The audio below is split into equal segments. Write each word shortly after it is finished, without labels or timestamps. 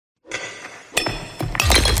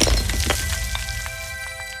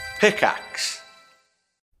Pickaxe.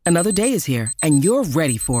 Another day is here, and you're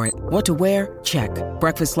ready for it. What to wear? Check.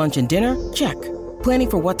 Breakfast, lunch, and dinner? Check.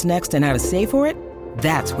 Planning for what's next and how to save for it?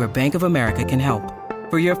 That's where Bank of America can help.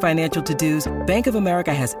 For your financial to-dos, Bank of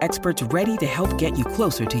America has experts ready to help get you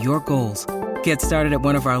closer to your goals. Get started at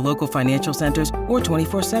one of our local financial centers or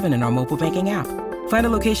 24/7 in our mobile banking app. Find a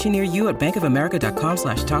location near you at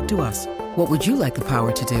bankofamerica.com/talktous. What would you like the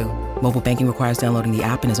power to do? Mobile banking requires downloading the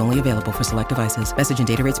app and is only available for select devices. Message and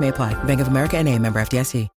data rates may apply. Bank of America N.A., member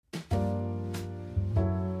FDIC.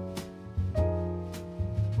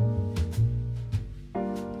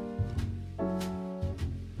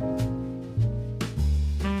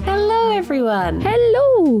 Hello, everyone.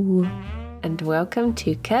 Hello! And welcome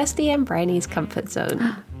to Kirsty and Bryony's Comfort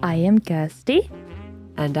Zone. I am Kirsty.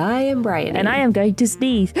 And I am Bryony. And I am going to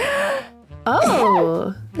sneeze.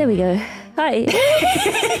 Oh! There we go. Hi.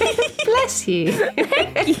 Bless you.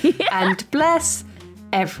 And bless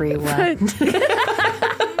everyone.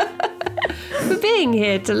 For being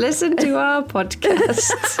here to listen to our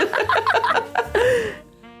podcast.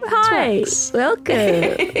 Hi.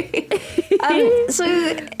 Welcome.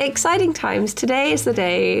 So, exciting times. Today is the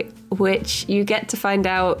day which you get to find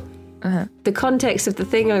out the context of the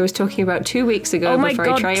thing I was talking about 2 weeks ago before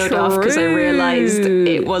I trailed off because I realised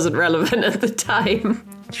it wasn't relevant at the time.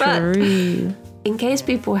 But in case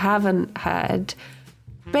people haven't heard,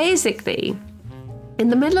 basically, in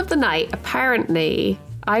the middle of the night, apparently,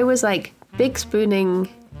 I was like big spooning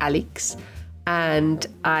Alex and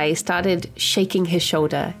I started shaking his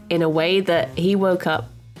shoulder in a way that he woke up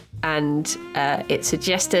and it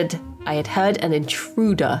suggested I had heard an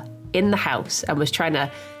intruder in the house and was trying to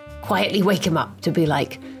quietly wake him up to be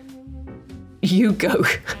like, you go,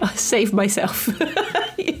 I'll save myself.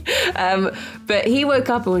 But he woke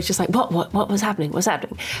up and was just like, what was happening? What's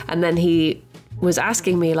happening? And then he was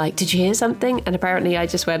asking me like, did you hear something? And apparently I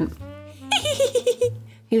just went,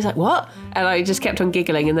 he was like, what? And I just kept on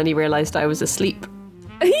giggling and then he realised I was asleep.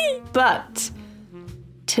 But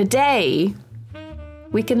today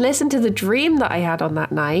we can listen to the dream that I had on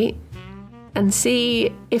that night and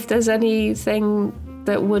see if there's anything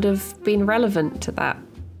that would have been relevant to that.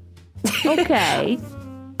 Okay.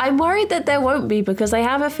 I'm worried that there won't be because I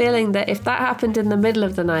have a feeling that if that happened in the middle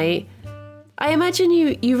of the night, I imagine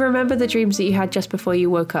you remember the dreams that you had just before you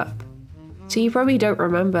woke up. So you probably don't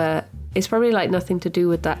remember. It's probably like nothing to do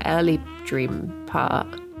with that early dream part.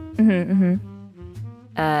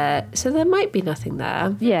 So there might be nothing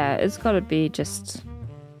there. Yeah, it's got to be just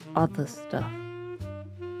other stuff.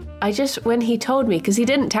 When he told me, because he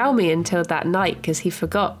didn't tell me until that night because he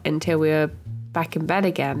forgot until we were back in bed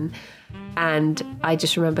again. And I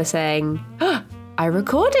just remember saying, oh, I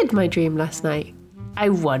recorded my dream last night. I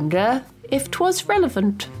wonder if 'twas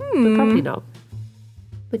relevant. But probably not.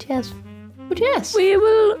 But yes. We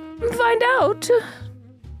will find out.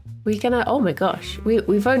 We're gonna, oh my gosh,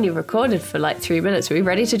 we've only recorded for like 3 minutes. Are we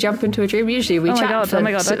ready to jump into a dream? Usually we chat. Oh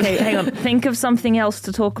my god, okay, hang on. Think of something else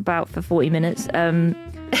to talk about for 40 minutes.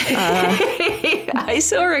 I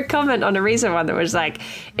saw a comment on a recent one that was like,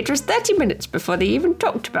 it was 30 minutes before they even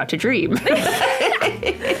talked about a dream.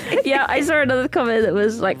 Yeah, I saw another comment that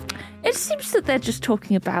was like, it seems that they're just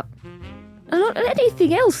talking about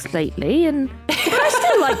anything else lately, and I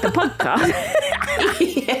still like the podcast.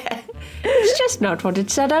 Yeah. It's just not what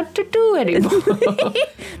it set out to do anymore.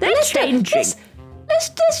 They're changing. Let's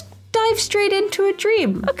just dive straight into a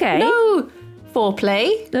dream. Okay. No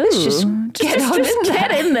foreplay. Let's just get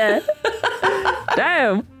in there.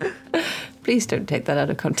 Damn. Please don't take that out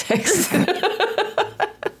of context.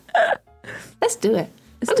 Let's do it.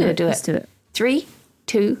 Let's do it. 3,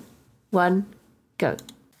 2, 1, go.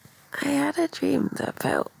 I had a dream that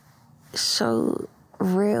felt so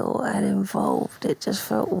real and involved. It just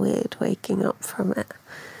felt weird waking up from it.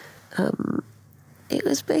 It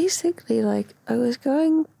was basically like I was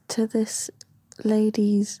going to this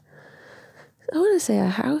lady's, I want to say a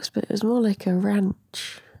house, but it was more like a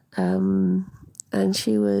ranch. And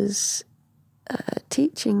she was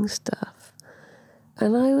teaching stuff.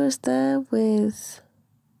 And I was there with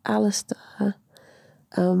Alistair.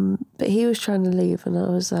 But he was trying to leave and I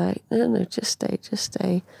was like, no, just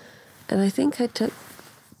stay. And I think I took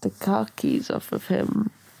the car keys off of him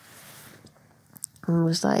and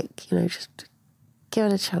was like, just give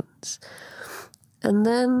it a chance. And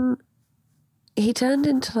then he turned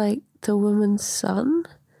into like the woman's son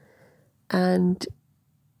and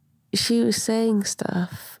she was saying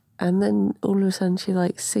stuff and then all of a sudden she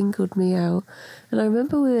like singled me out. And I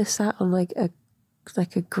remember we were sat on like a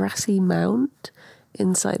grassy mound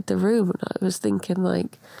inside the room and I was thinking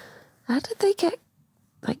like, how did they get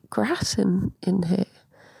like grass in here?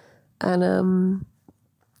 And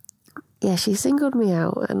yeah, she singled me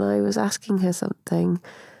out and I was asking her something.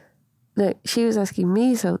 No, she was asking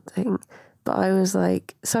me something, but I was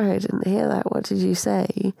like, sorry, I didn't hear that. What did you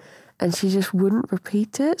say? And she just wouldn't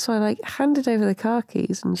repeat it. So I like handed over the car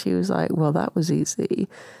keys and she was like, well, that was easy.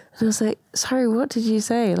 And I was like, sorry, what did you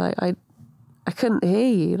say? Like, I couldn't hear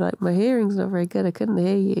you. Like, my hearing's not very good. I couldn't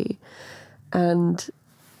hear you. And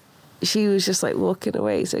she was just like walking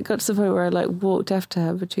away. So it got to the point where I like walked after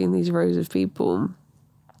her between these rows of people.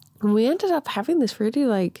 And we ended up having this really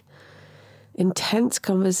like intense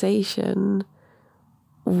conversation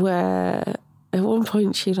where at one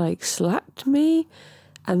point she like slapped me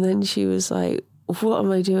and then she was like, what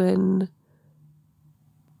am I doing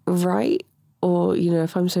right? Or, you know,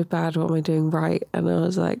 if I'm so bad, what am I doing right? And I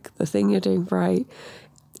was like, the thing you're doing right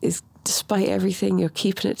is despite everything, you're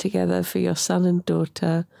keeping it together for your son and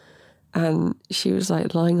daughter. And she was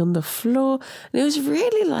like lying on the floor and it was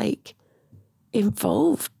really like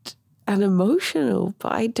involved and emotional,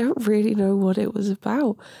 but I don't really know what it was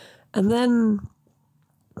about. And then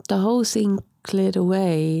the whole scene cleared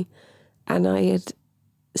away and I had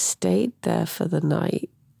stayed there for the night.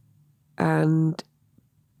 And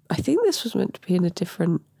I think this was meant to be in a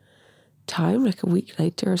different time, like a week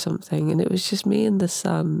later or something. And it was just me and the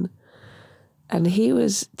son. And he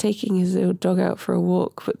was taking his little dog out for a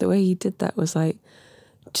walk, but the way he did that was like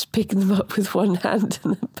just picking them up with one hand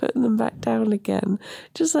and then putting them back down again,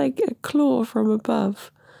 just like a claw from above.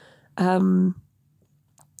 And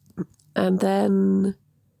then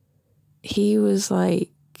he was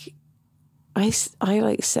like, I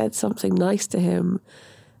like said something nice to him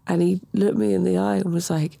and he looked me in the eye and was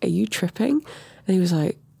like, are you tripping? And he was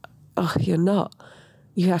like, oh, you're not.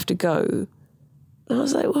 You have to go. And I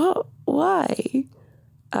was like, what? Why?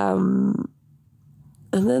 And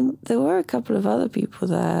then there were a couple of other people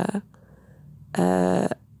there.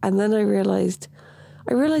 And then I realised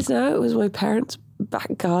now it was my parents'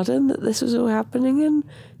 back garden that this was all happening in,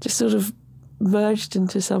 just sort of merged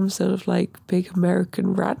into some sort of like big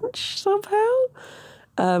American ranch somehow.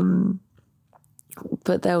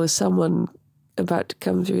 But there was someone about to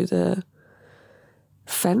come through the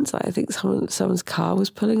fence. I think someone's car was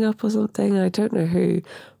pulling up or something. I don't know who.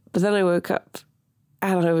 But then I woke up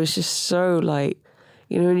and I was just so like,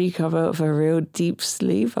 you know, when you come out of a real deep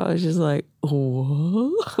sleep, I was just like,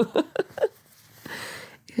 what?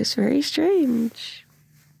 It was very strange.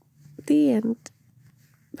 The end.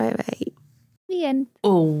 Bye-bye. The end.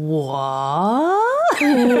 Oh, what?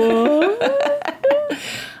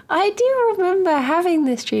 I do remember having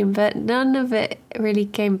this dream, but none of it really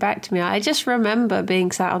came back to me. I just remember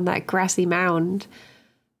being sat on that grassy mound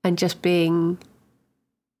and just being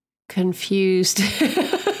confused.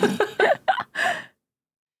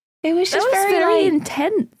 It was just very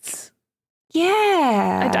intense.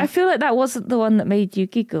 Yeah. I feel like that wasn't the one that made you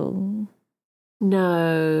giggle.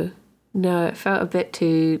 No, it felt a bit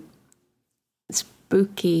too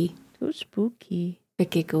spooky. Too spooky. For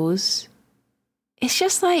giggles. It's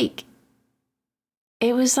just like,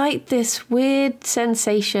 it was like this weird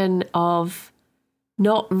sensation of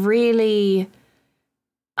not really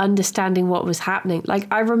understanding what was happening. Like,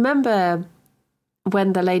 I remember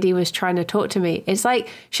when the lady was trying to talk to me, it's like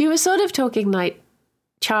she was sort of talking like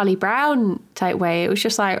Charlie Brown type way. It was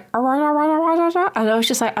just like, and I was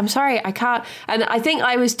just like, I'm sorry, I can't. And I think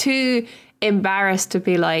I was too embarrassed to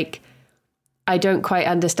be like, I don't quite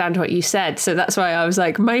understand what you said. So that's why I was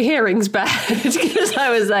like, my hearing's bad. Because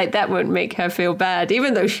I was like, that won't make her feel bad,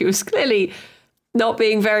 even though she was clearly not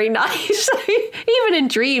being very nice. Even in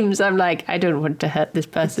dreams, I'm like, I don't want to hurt this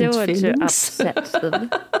person's feelings. To upset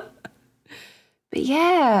them. But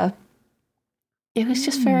yeah, it was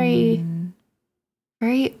just very,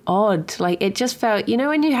 very odd. Like, it just felt, you know,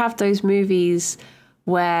 when you have those movies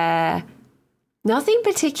where nothing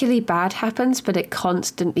particularly bad happens, but it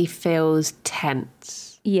constantly feels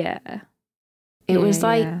tense. Yeah. It was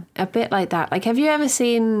like a bit like that. Like, have you ever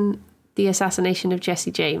seen The Assassination of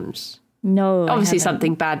Jesse James? No. Obviously,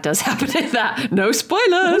 something bad does happen in that. No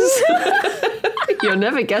spoilers. You'll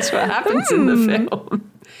never guess what happens in the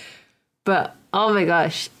film. But oh my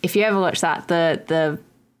gosh, if you ever watch that, the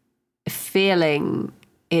feeling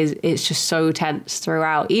it's just so tense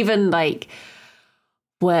throughout. Even like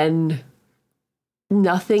when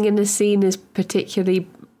nothing in the scene is particularly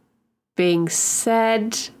being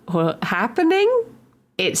said or happening,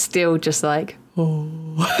 it's still just like, oh.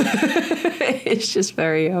 It's just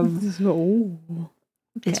very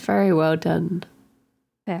it's very well done.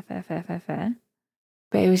 Fair.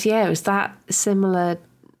 But it was that similar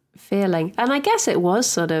feeling. And I guess it was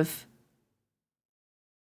sort of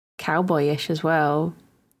cowboyish as well.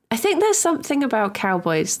 I think there's something about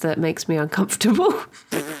cowboys that makes me uncomfortable.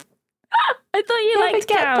 I thought you liked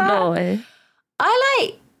Cowboy. I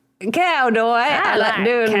like Cowboy. I like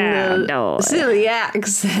doing Cowboy. the silly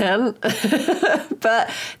accent.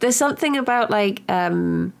 But there's something about like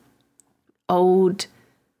old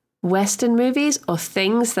Western movies or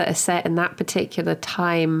things that are set in that particular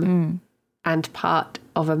time and part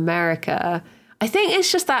of America. I think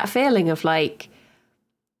it's just that feeling of like,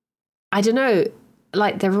 I don't know,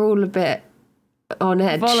 like they're all a bit on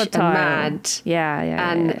edge, volatile, and mad.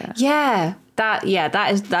 That is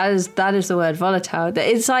the word, volatile.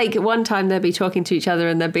 It's like one time they'll be talking to each other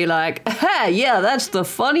and they'll be like, "Hey, yeah, that's the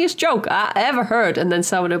funniest joke I ever heard," and then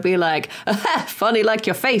someone will be like, "Funny like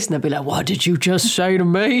your face," and they'll be like, "What did you just say to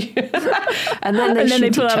me?" and then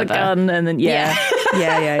they pull out a gun, and then yeah.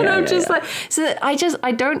 I'm just like, so I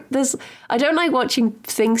don't like watching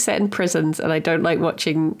things set in prisons, and I don't like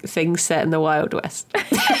watching things set in the Wild West.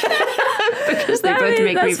 Because they both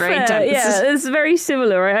make me very tense. Yeah, it's very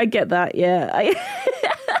similar. I get that. Yeah.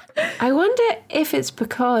 I wonder if it's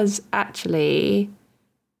because actually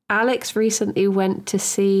Alex recently went to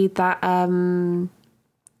see that.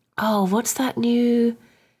 What's that new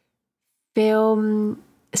film?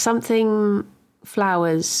 Something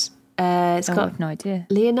Flowers. It's got I have no idea.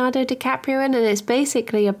 Leonardo DiCaprio in, and it's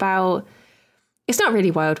basically about. It's not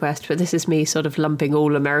really Wild West, but this is me sort of lumping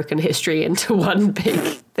all American history into one big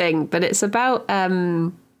thing. But it's about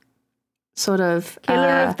sort of...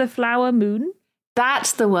 Killer of the Flower Moon?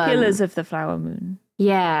 That's the one. Killers of the Flower Moon.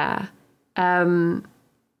 Yeah.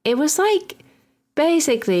 It was like,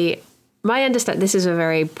 basically, my understanding... This is a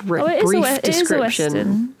very brief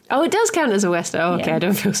description. Oh, it does count as a Western. Oh, okay, yeah. I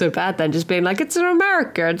don't feel so bad then, just being like, it's in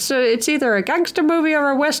America. It's either a gangster movie or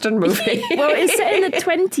a Western movie. Well, it's set in the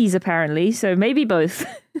 20s, apparently, so maybe both.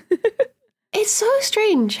 It's so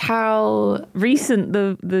strange how... recent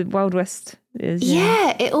the Wild West is.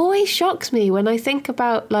 Yeah, it always shocks me when I think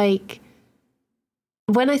about, like...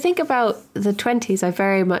 When I think about the 20s, I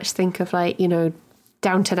very much think of, like, you know,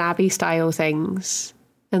 Downton Abbey style things.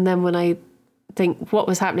 And then when I think what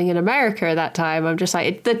was happening in America at that time, I'm just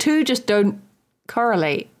like, the two just don't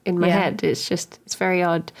correlate in my head. It's very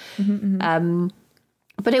odd.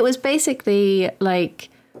 But it was basically like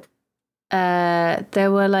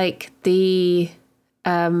there were like the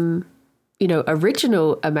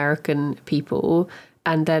original American people,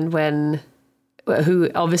 and then who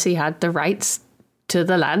obviously had the rights to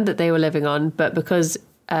the land that they were living on, but because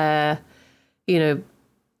the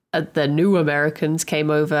new Americans came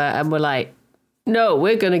over and were like, no,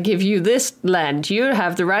 we're going to give you this land. You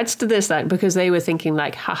have the rights to this land, because they were thinking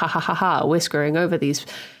like, ha ha ha ha ha, we're screwing over these,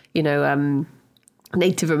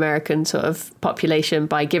 Native American sort of population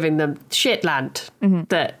by giving them shit land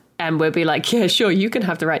and we'll be like, yeah, sure, you can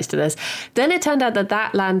have the rights to this. Then it turned out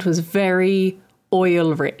that land was very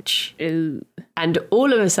oil rich. Ooh. And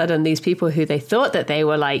all of a sudden, these people who they thought that they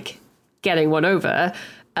were like getting one over,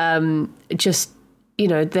 they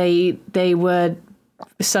were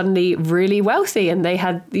suddenly really wealthy, and they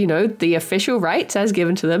had, the official rights as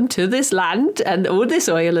given to them to this land and all this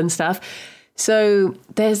oil and stuff. So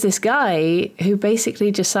there's this guy who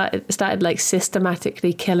basically just started like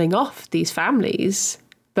systematically killing off these families,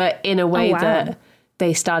 but in a way that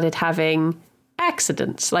they started having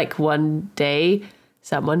accidents. Like one day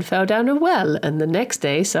someone fell down a well, and the next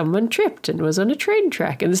day someone tripped and was on a train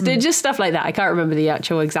track, and just stuff like that. I can't remember the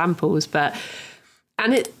actual examples, but...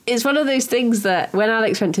 And it's one of those things that when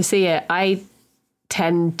Alex went to see it, I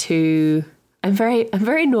tend to... I'm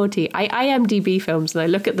very naughty. I IMDb films and I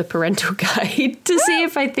look at the parental guide to see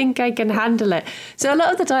if I think I can handle it. So a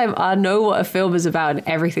lot of the time I know what a film is about and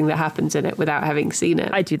everything that happens in it without having seen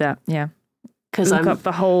it. I do that, yeah. Because I'm up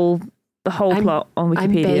the whole plot on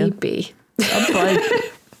Wikipedia. I'm baby. I'm fine.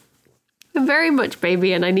 I'm very much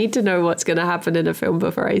baby, and I need to know what's going to happen in a film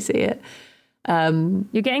before I see it.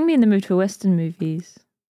 You're getting me in the mood for Western movies.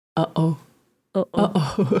 Uh-oh.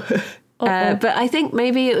 But I think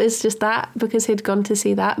maybe it was just that, because he'd gone to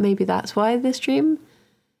see that. Maybe that's why this dream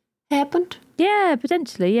happened. Yeah,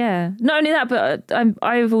 potentially, yeah. Not only that, but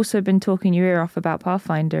I've also been talking your ear off about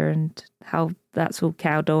Pathfinder and how that's all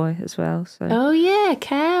Cowboy as well. So. Oh, yeah,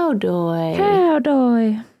 Cowboy.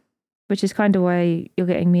 Cowboy. Which is kind of why you're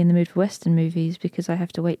getting me in the mood for Western movies, because I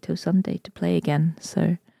have to wait till Sunday to play again.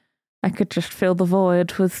 So I could just fill the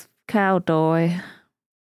void with Cowboy.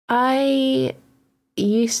 I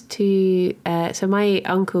used to... so my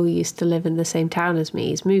uncle used to live in the same town as me.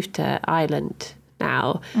 He's moved to Ireland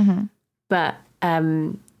now. Mm-hmm. But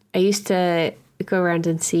I used to go around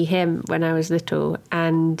and see him when I was little.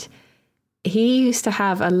 And he used to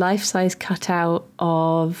have a life-size cutout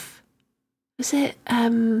of... Was it...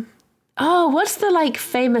 Oh, what's the like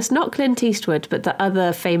famous, not Clint Eastwood, but the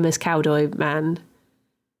other famous cowboy man?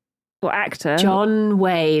 What actor? John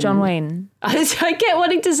Wayne. John Wayne. I get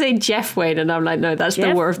wanting to say Jeff Wayne, and I'm like, no, that's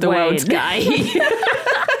the War of the Worlds guy.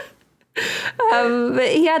 But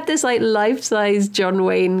he had this like life-size John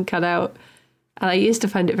Wayne cutout, and I used to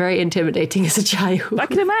find it very intimidating as a child. I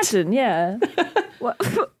can imagine, yeah.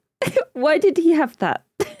 Why did he have that?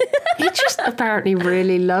 He just apparently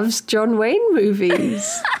really loves John Wayne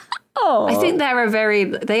movies. Oh, I think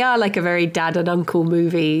they are like a very dad and uncle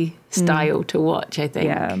movie style to watch, I think.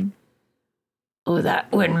 Yeah. Oh,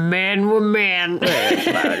 that when men were men.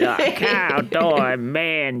 Cowboy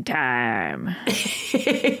man time.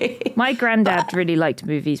 My granddad really liked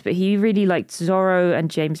movies, but he really liked Zorro and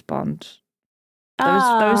James Bond.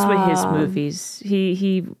 Those were his movies.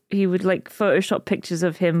 He would like Photoshop pictures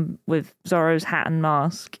of him with Zorro's hat and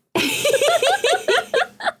mask.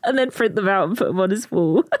 And then print them out and put them on his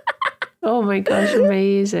wall. Oh my gosh,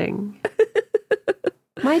 amazing.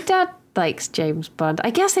 My dad likes James Bond.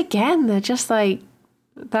 I guess again, they're just like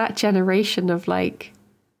that generation of like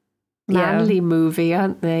manly movie,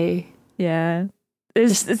 aren't they? Yeah.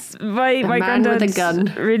 It's my granddad with a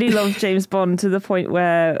gun. Really loved James Bond to the point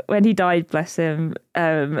where when he died, bless him,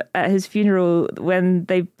 at his funeral, when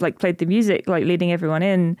they like played the music, like leading everyone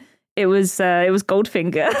in, it was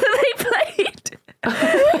Goldfinger that they played.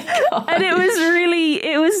 Oh, and it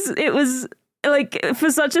was like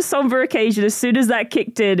for such a somber occasion, as soon as that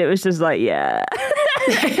kicked in, it was just like, yeah.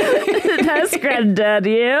 That's granddad,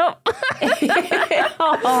 yep.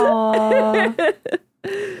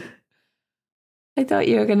 I thought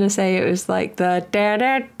you were going to say it was like the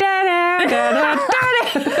da-da-da-da-da-da-da.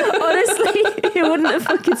 Honestly, it wouldn't have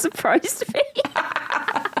fucking surprised me.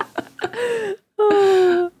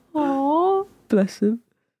 Oh, bless him.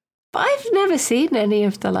 But I've never seen any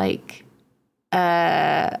of the like,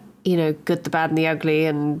 Good, the Bad, and the Ugly,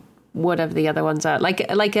 and whatever the other ones are. Like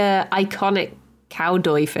a iconic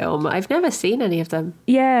cowboy film. I've never seen any of them.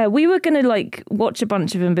 Yeah, we were gonna like watch a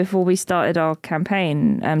bunch of them before we started our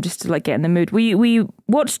campaign, just to like get in the mood. We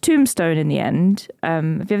watched Tombstone in the end. Have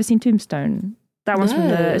you ever seen Tombstone? That one's from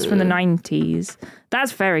the 90s.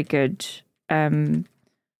 That's very good.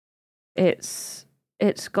 It's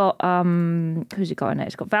got who's it got in it?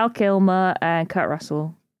 It's got Val Kilmer and Kurt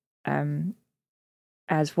Russell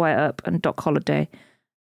as Wyatt Earp and Doc Holliday.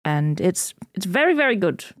 And it's very, very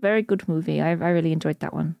good. Very good movie. I really enjoyed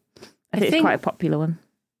that one. I think it's quite a popular one.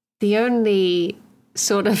 The only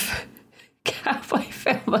sort of cowboy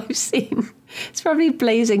film I've seen is probably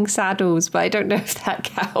Blazing Saddles, but I don't know if that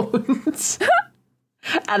counts.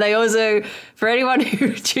 And I also, for anyone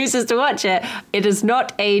who chooses to watch it, it has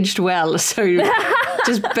not aged well. So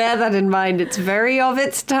just bear that in mind. It's very of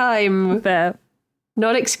its time. Fair.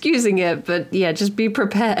 Not excusing it, but yeah, just be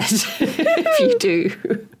prepared if you do.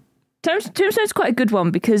 Tombstone's quite a good one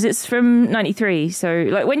because it's from 93. So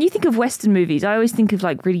like when you think of Western movies, I always think of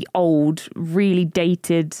like really old, really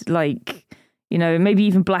dated, like, maybe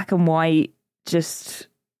even black and white, just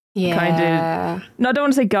kind of. No, I don't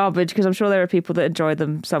want to say garbage because I'm sure there are people that enjoy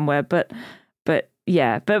them somewhere, but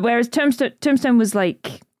yeah. But whereas Tombstone was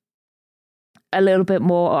like a little bit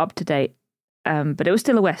more up to date. But it was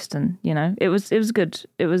still a Western, It was good.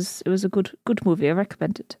 It was a good movie. I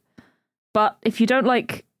recommend it. But if you don't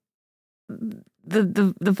like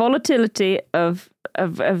the volatility of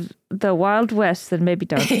the Wild West, then maybe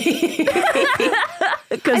don't.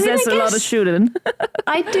 Because there's a lot of shooting.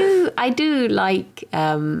 I do like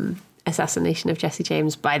Assassination of Jesse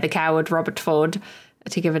James by the coward Robert Ford,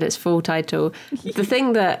 to give it its full title. The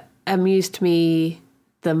thing that amused me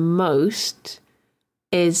the most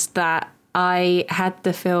is that I had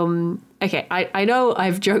the film. Okay, I know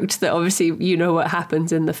I've joked that obviously you know what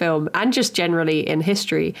happens in the film and just generally in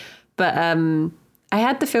history, but I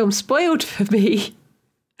had the film spoiled for me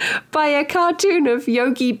by a cartoon of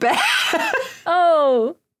Yogi Bear.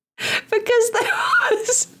 Oh. Because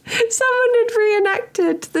someone had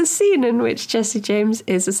reenacted the scene in which Jesse James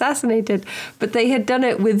is assassinated, but they had done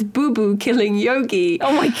it with Boo Boo killing Yogi.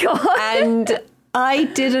 Oh my God. And I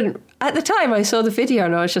didn't. At the time, I saw the video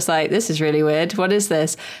and I was just like, this is really weird. What is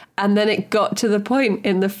this? And then it got to the point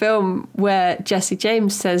in the film where Jesse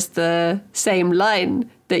James says the same line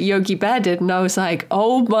that Yogi Bear did. And I was like,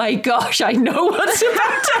 oh my gosh, I know what's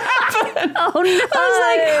about to happen. Oh no. I was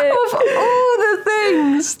like, of all the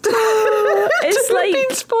things it's to like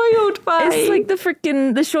be spoiled by. It's like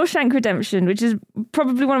the Shawshank Redemption, which is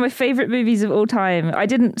probably one of my favourite movies of all time. I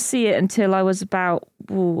didn't see it until I was about,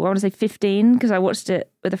 I want to say 15, because I watched it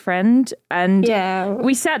with a friend. And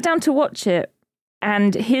we sat down to watch it,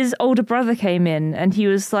 and his older brother came in, and he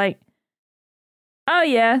was like, Oh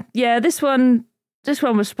yeah. This one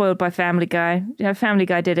was spoiled by Family Guy. Family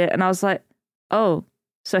Guy did it, and I was like, oh,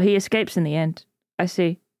 so he escapes in the end. I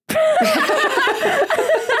see. So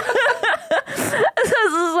I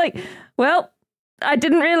was like, well, I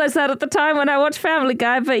didn't realize that at the time when I watched Family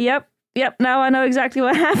Guy, but yep, now I know exactly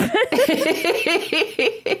what happened.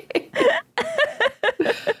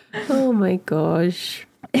 Oh my gosh.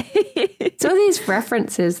 So these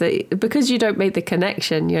references that, because you don't make the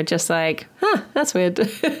connection, you're just like, huh, that's weird.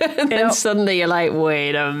 And then suddenly you're like,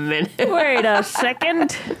 wait a minute. Wait a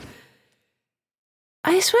second.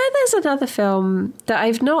 I swear there's another film that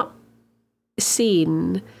I've not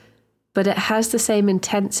seen, but it has the same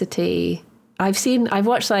intensity. I've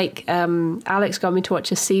watched like, Alex got me to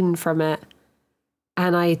watch a scene from it.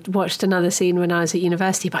 And I watched another scene when I was at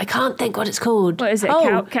university, but I can't think what it's called. What is it?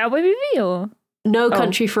 Cowboy movie or? No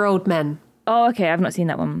Country for Old Men. Oh, okay. I've not seen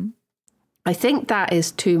that one. I think that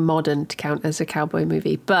is too modern to count as a cowboy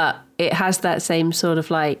movie, but it has that same sort of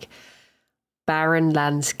like barren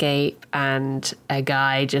landscape and a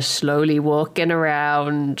guy just slowly walking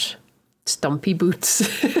around, stumpy boots.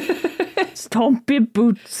 Stumpy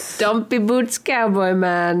boots, cowboy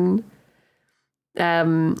man.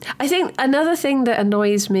 I think another thing that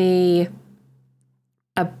annoys me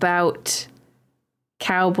about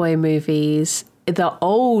cowboy movies, the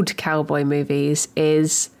old cowboy movies,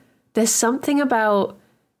 is there's something about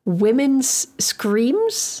women's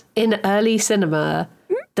screams in early cinema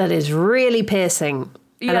that is really piercing.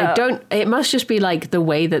 Yeah. And it must just be like the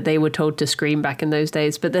way that they were told to scream back in those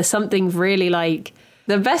days, but there's something really like,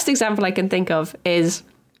 the best example I can think of is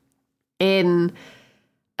in,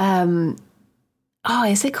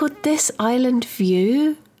 is it called This Island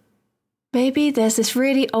View? Maybe there's this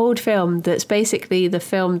really old film that's basically the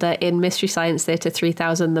film that in Mystery Science Theater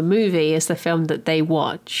 3000, the movie, is the film that they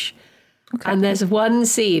watch. Okay. And there's one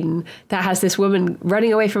scene that has this woman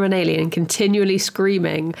running away from an alien and continually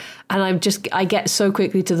screaming. And I get so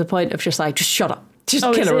quickly to the point of just like, just shut up. Just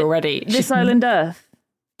kill her already. This Island Earth?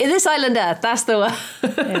 This Island Earth, that's the one.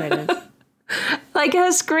 There it is. Like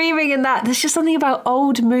her screaming in that. There's just something about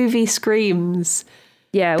old movie screams.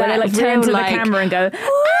 Yeah, when they like turn to the camera and go,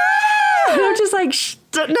 I'm just like,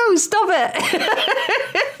 no, stop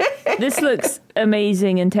it. This looks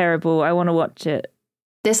amazing and terrible. I want to watch it.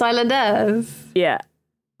 This Island Earth? Yeah.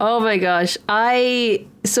 Oh my gosh. I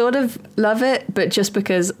sort of love it, but just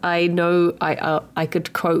because I know I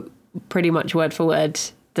could quote pretty much word for word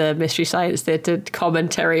the Mystery Science Theater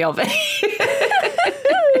commentary of it.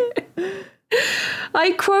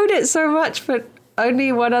 I quote it so much, but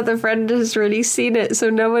only one other friend has really seen it, so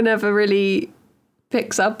no one ever really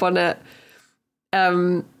picks up on it.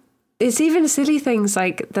 It's even silly things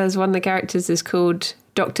like there's one of the characters is called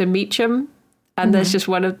Dr. Meacham, and there's just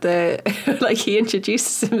one of the, like he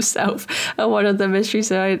introduces himself, and one of the Mystery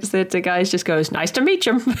Science Theater guys just goes, "Nice to meet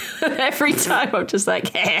you." Every time I'm just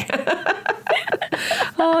like,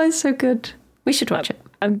 oh, it's so good. We should watch it.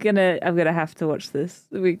 I'm gonna have to watch this.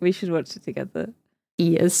 We should watch it together.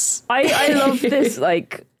 Yes. I love this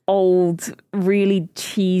like old, really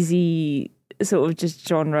cheesy sort of just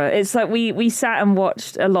genre. It's like we sat and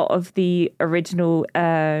watched a lot of the original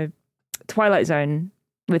Twilight Zone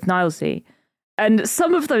with Nilesy, and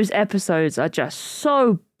some of those episodes are just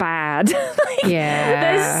so bad.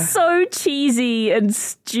 They're so cheesy and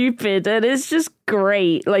stupid, and it's just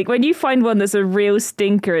great. Like when you find one that's a real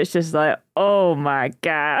stinker, it's just like, oh my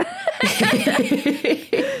god.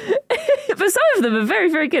 But some of them are very,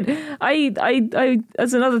 very good. I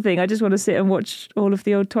as another thing, I just want to sit and watch all of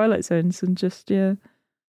the old Twilight Zones and just,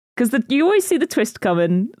 because you always see the twist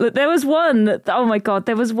coming. There was one, oh my God,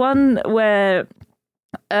 there was one where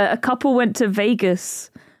a couple went to Vegas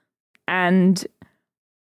and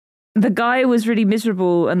the guy was really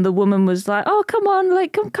miserable and the woman was like, oh, come on,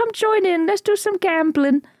 like, come join in, let's do some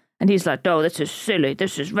gambling. And he's like, oh, this is silly,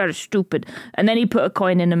 this is very stupid. And then he put a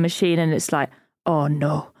coin in a machine and it's like, oh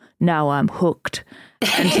no, now I'm hooked.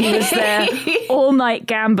 And he was there all night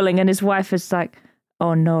gambling and his wife is like,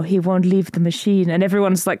 oh no, he won't leave the machine. And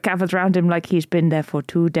everyone's like gathered around him like he's been there for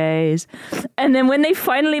 2 days. And then when they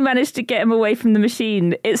finally manage to get him away from the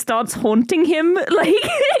machine, it starts haunting him. Like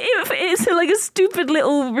it's like a stupid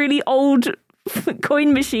little, really old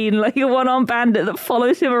coin machine, like a one-armed bandit that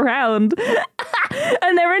follows him around.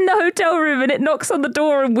 And they're in the hotel room and it knocks on the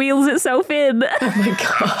door and wheels itself in. Oh my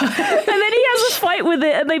God. And then he has a fight with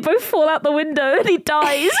it and they both fall out the window and he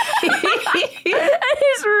dies. And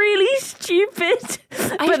it's really stupid.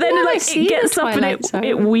 But then like it gets up and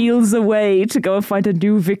it wheels away to go and find a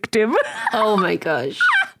new victim. Oh my gosh.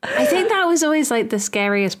 I think that was always like the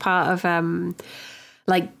scariest part of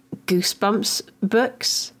like Goosebumps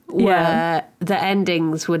books. where the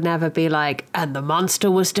endings would never be like, and the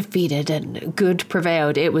monster was defeated and good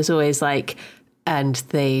prevailed. It was always like, and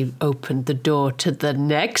they opened the door to the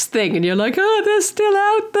next thing, and you're like, oh, they're still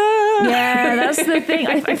out there. Yeah, that's the thing.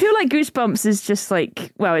 I feel like Goosebumps is just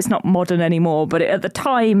like, well, it's not modern anymore, but at the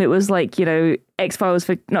time it was like, you know,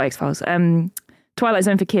 Twilight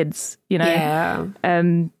Zone for kids, you know. Yeah.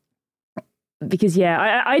 Because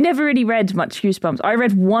I never really read much Goosebumps. I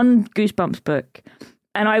read one Goosebumps book,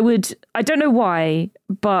 and I don't know why,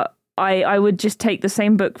 but I would just take the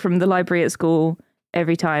same book from the library at school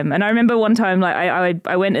every time. And I remember one time, like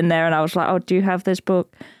I went in there and I was like, oh, do you have this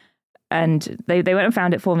book? And they went and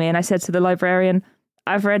found it for me. And I said to the librarian,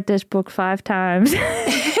 I've read this book 5 times.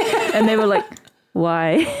 And they were like,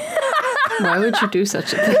 why? Why would you do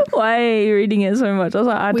such a thing? Why are you reading it so much? I was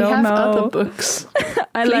like, I don't know. We have other books.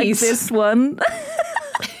 I like this one.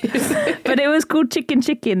 But it was called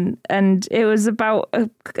Chicken, and it was about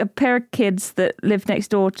a pair of kids that lived next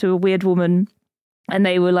door to a weird woman. And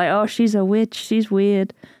they were like, oh, she's a witch, she's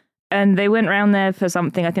weird. And they went round there for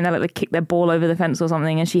something. I think they kicked their ball over the fence or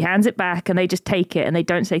something. And she hands it back and they just take it and they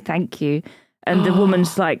don't say thank you. And the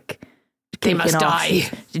woman's like, they must die.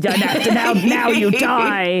 Now you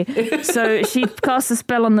die. So she casts a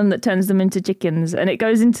spell on them that turns them into chickens. And it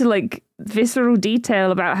goes into like visceral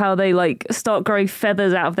detail about how they like start growing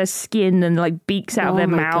feathers out of their skin and like beaks out of their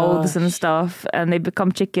mouths and stuff. And they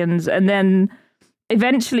become chickens. And then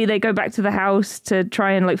eventually they go back to the house to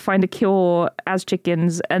try and like find a cure as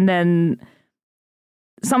chickens, and then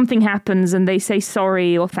something happens and they say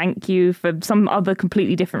sorry or thank you for some other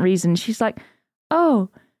completely different reason. She's like, oh,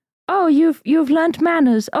 you've learnt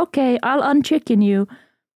manners. Okay, I'll unchicken you.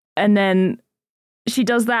 And then she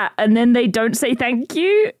does that, and then they don't say thank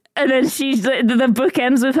you. And then the book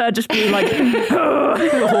ends with her just being like,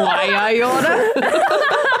 why I order?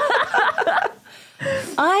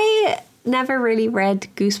 I never really read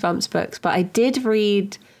Goosebumps books, but I did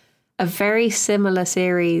read a very similar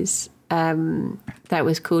series that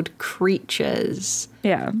was called Creatures.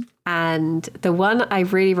 Yeah. And the one I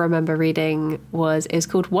really remember reading is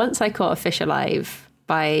called Once I Caught a Fish Alive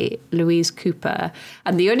by Louise Cooper.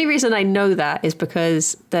 And the only reason I know that is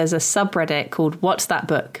because there's a subreddit called What's That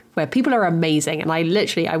Book, where people are amazing. And I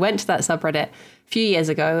went to that subreddit few years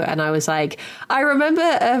ago and I was like, I remember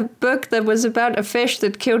a book that was about a fish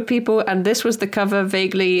that killed people, and this was the cover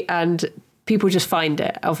vaguely, and people just find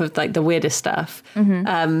it off of like the weirdest stuff.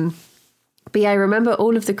 Mm-hmm. But yeah, I remember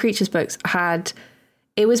all of the Creatures books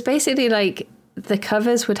it was basically like the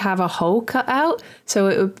covers would have a hole cut out.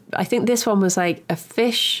 So I think this one was like a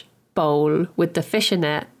fish bowl with the fish in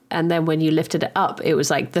it. And then when you lifted it up, it was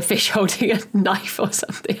like the fish holding a knife or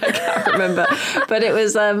something. I can't remember. But it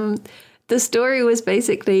was, the story was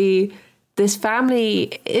basically this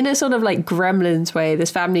family, in a sort of like Gremlins way,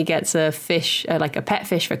 this family gets a fish, like a pet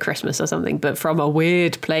fish for Christmas or something, but from a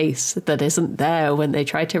weird place that isn't there when they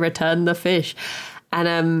try to return the fish.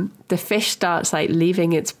 And the fish starts like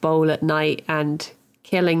leaving its bowl at night and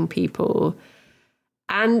killing people.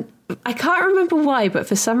 And I can't remember why, but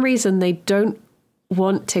for some reason they don't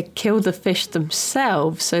want to kill the fish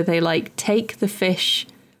themselves. So they like take the fish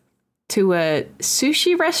to a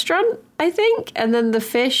sushi restaurant, I think. And then the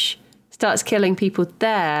fish starts killing people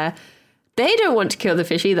there. They don't want to kill the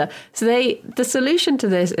fish either. So the solution to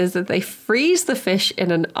this is that they freeze the fish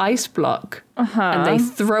in an ice block and they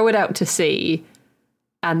throw it out to sea.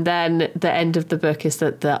 And then the end of the book is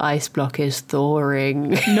that the ice block is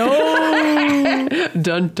thawing. No!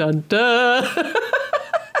 Dun, dun, dun.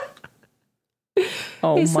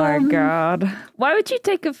 Oh my God. Why would you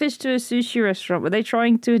take a fish to a sushi restaurant? Were they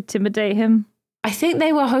trying to intimidate him? I think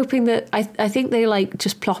they were hoping that... I think they like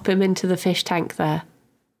just plop him into the fish tank there.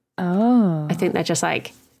 Oh. I think they're just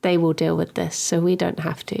like, they will deal with this, so we don't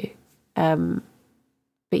have to. But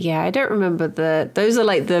yeah, I don't remember those are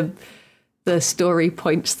like the story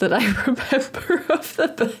points that I remember of the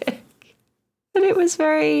book. And it was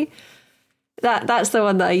very... That's the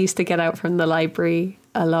one that I used to get out from the library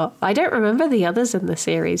a lot. I don't remember the others in the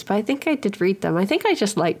series, but I think I did read them. I think I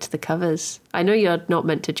just liked the covers. I know you're not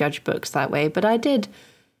meant to judge books that way, but I did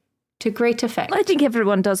to great effect. I think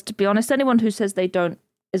everyone does, to be honest. Anyone who says they don't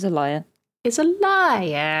is a liar. It's a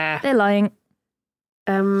liar. They're lying.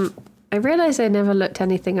 I realise I never looked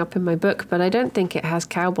anything up in my book, but I don't think it has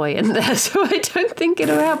cowboy in there, so I don't think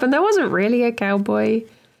it'll happen. There wasn't really a cowboy.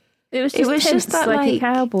 It was just that, like a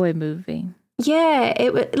cowboy movie. Yeah,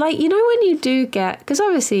 it was like, you know, when you do get, because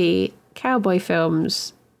obviously cowboy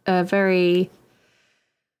films are they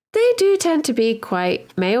do tend to be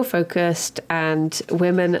quite male focused, and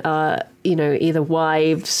women are, you know, either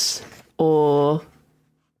wives or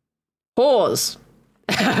whores.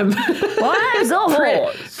 What's a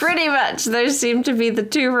horse? Pretty much, those seem to be the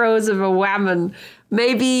two rows of a whammon.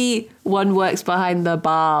 Maybe one works behind the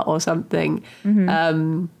bar or something.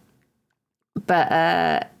 Mm-hmm.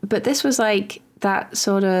 But this was like that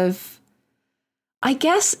sort of... I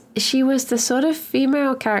guess she was the sort of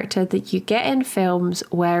female character that you get in films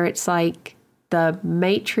where it's like the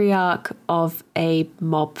matriarch of a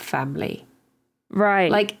mob family.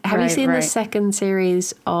 Right. Like, have you seen the second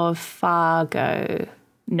series of Fargo?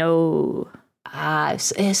 No.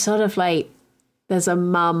 It's sort of like there's a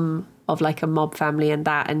mum of like a mob family and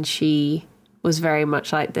that, and she was very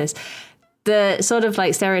much like this. The sort of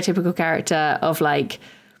like stereotypical character of like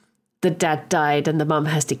the dad died and the mum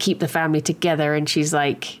has to keep the family together, and she's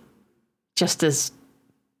like just as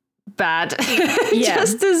bad. Yeah.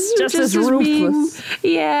 just as ruthless.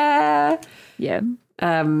 Mean. Yeah. Yeah.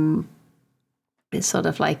 It's sort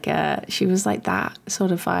of like she was like that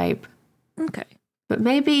sort of vibe. Okay. But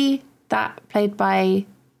maybe that played by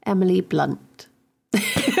Emily Blunt. That's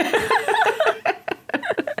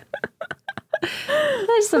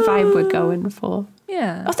the vibe we're going for.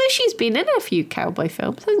 Yeah. Although she's been in a few cowboy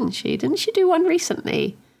films, hasn't she? Didn't she do one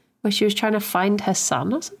recently where she was trying to find her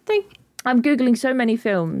son or something? I'm Googling so many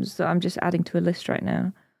films that I'm just adding to a list right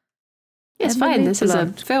now. It's fine. This is a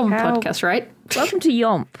film podcast, right? Welcome to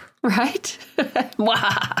Yomp. Right?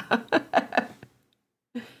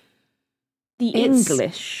 The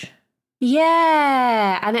English.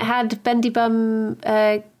 Yeah. And it had Bendy Bum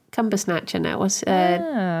Cumbersnatch in it. Was it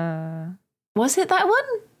that one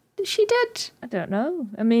that she did? I don't know.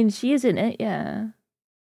 I mean, she is in it, yeah.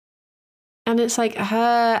 And it's like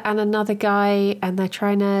her and another guy, and they're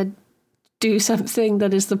trying to do something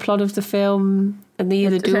that is the plot of the film, and they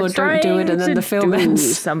either do or don't do it, and then the film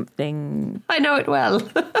ends. Something. I know it well.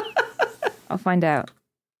 I'll find out.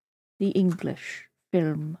 The English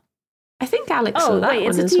film. I think Alex saw that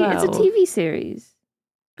one as well. It's a TV series.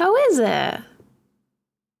 Oh, is it?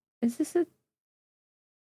 Is this a...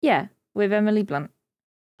 Yeah, with Emily Blunt.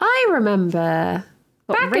 I remember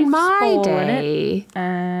back in my day.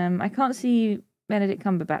 I can't see Benedict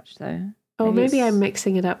Cumberbatch, though. Oh, maybe I'm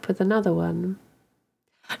mixing it up with another one.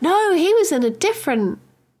 No, he was in a different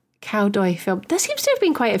cowboy film. There seems to have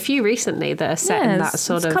been quite a few recently that are set in that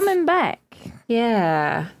sort of... coming back.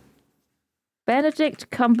 Yeah. Benedict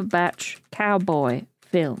Cumberbatch cowboy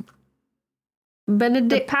film. Benedict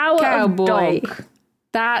The Power Cowboy. of Dog.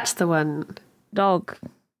 That's the one. Dog.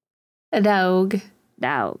 A dog.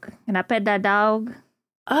 Dog. Can I pet that dog?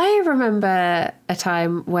 I remember a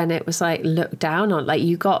time when it was like looked down on. Like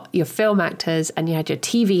you got your film actors and you had your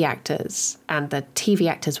TV actors, and the TV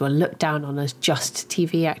actors were looked down on as just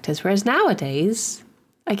TV actors. Whereas nowadays,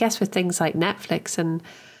 I guess with things like Netflix and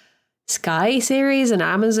Sky series and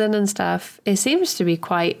Amazon and stuff, it seems to be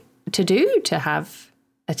quite to do to have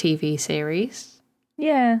a TV series.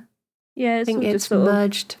 Yeah. Yeah, I think it's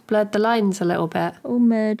blurred the lines a little bit. All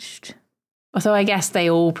merged. Although I guess they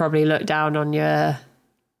all probably look down on your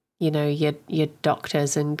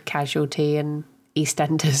Doctors and Casualty and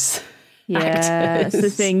EastEnders. Yeah, that's the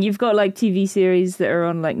thing. You've got like TV series that are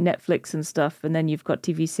on like Netflix and stuff, and then you've got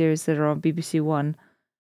TV series that are on BBC One.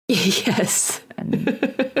 Yes.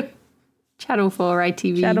 And Channel 4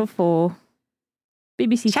 ITV. Channel 4.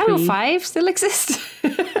 BBC Channel 3. 5 still exists?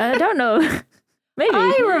 I don't know. Maybe.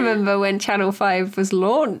 I remember when Channel 5 was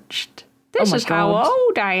launched. This is how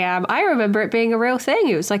old I am. I remember it being a real thing.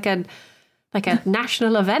 It was like a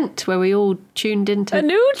national event where we all tuned into a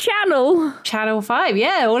new channel. Channel 5.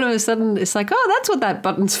 Yeah, all of a sudden it's like, oh, that's what that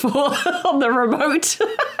button's for on the remote.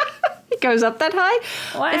 It goes up that high.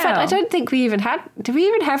 Wow. In fact, I don't think we even had... Did we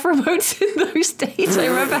even have remotes in those days? I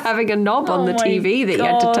remember having a knob on the TV that you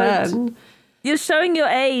had to turn. You're showing your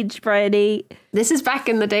age, Brady. This is back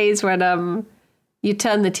in the days when you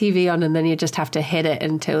turn the TV on and then you just have to hit it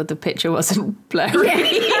until the picture wasn't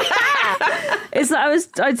blurry. It's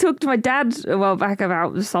like I talked to my dad a while back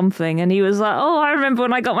about something, and he was like, "Oh, I remember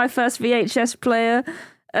when I got my first VHS player,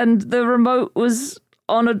 and the remote was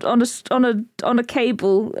on a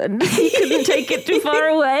cable, and you couldn't take it too far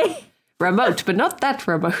away." Remote, but not that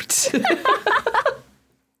remote.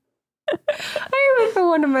 I remember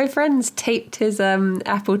one of my friends taped his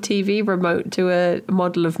Apple TV remote to a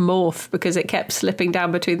model of Morph because it kept slipping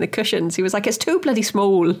down between the cushions. He was like, "It's too bloody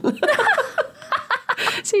small."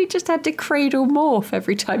 So you just had to cradle Morph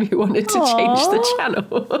every time you wanted to change the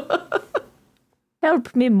channel.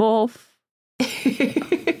 Help me, Morph.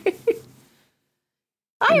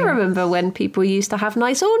 I remember when people used to have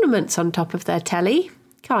nice ornaments on top of their telly.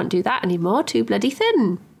 Can't do that anymore. Too bloody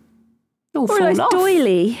thin. All or fall like off.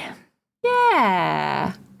 doily.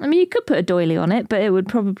 Yeah. I mean, you could put a doily on it, but it would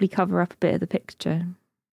probably cover up a bit of the picture.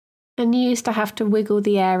 And you used to have to wiggle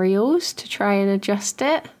the aerials to try and adjust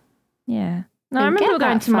it. Yeah. No, I remember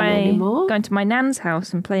going to my nan's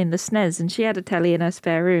house and playing the SNES, and she had a telly in her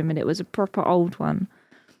spare room, and it was a proper old one.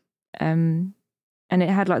 And it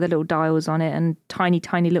had like the little dials on it and tiny,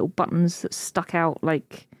 tiny little buttons that stuck out that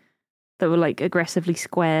were like aggressively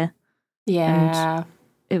square. Yeah. And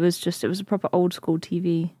it was a proper old school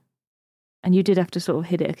TV. And you did have to sort of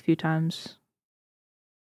hit it a few times.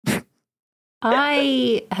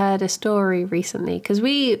 I heard a story recently because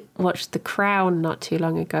we watched The Crown not too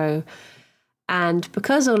long ago. And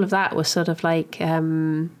because all of that was sort of like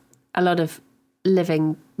a lot of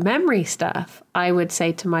living memory stuff, I would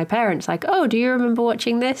say to my parents, like, oh, do you remember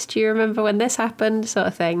watching this? Do you remember when this happened? Sort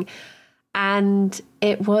of thing. And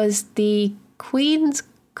it was the Queen's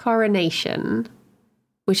coronation,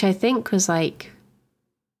 which I think was like,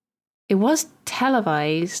 it was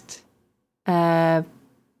televised, but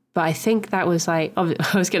I think that was like, I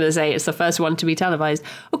was going to say it's the first one to be televised.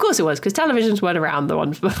 Of course it was, because televisions weren't around the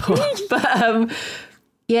ones before. But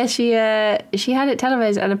yeah, she had it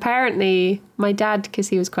televised. And apparently my dad, because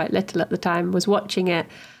he was quite little at the time, was watching it.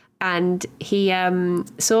 And he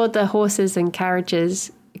saw the horses and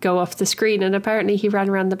carriages go off the screen. And apparently he ran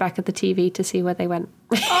around the back of the TV to see where they went.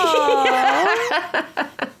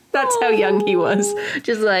 That's how young he was.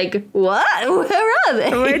 Just like, what? Where are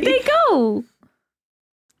they? Where'd they go?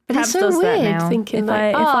 But it's so weird thinking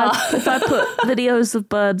if I put videos of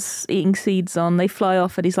birds eating seeds on, they fly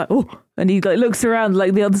off and he's like, oh, and he like looks around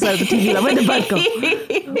like the other side of the TV, like, where'd the bird go?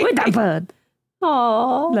 Where'd that bird?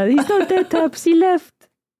 Oh, no, he's not there, Tubbs. He left.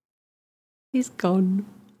 He's gone.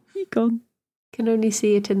 He's gone. Can only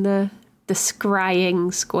see it in the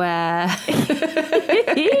scrying square.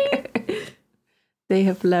 They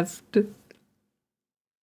have left.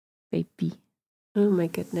 Baby. Oh my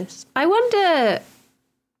goodness. I wonder,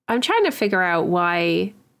 I'm trying to figure out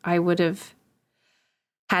why I would have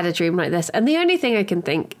had a dream like this. And the only thing I can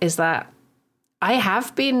think is that I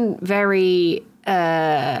have been very,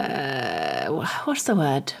 what's the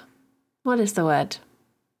word? What is the word?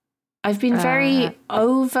 I've been very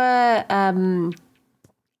over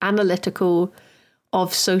analytical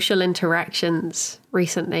of social interactions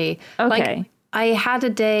recently. Okay. Like, I had a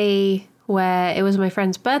day where it was my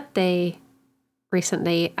friend's birthday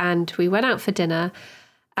recently and we went out for dinner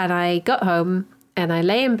and I got home and I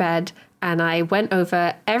lay in bed and I went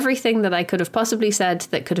over everything that I could have possibly said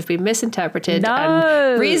that could have been misinterpreted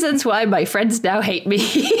and reasons why my friends now hate me.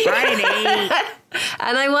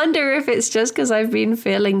 And I wonder if it's just because I've been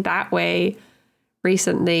feeling that way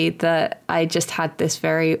recently that I just had this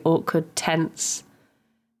very awkward, tense,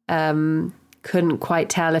 couldn't quite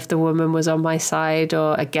tell if the woman was on my side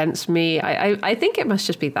or against me. I think it must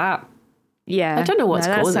just be that. Yeah. I don't know what's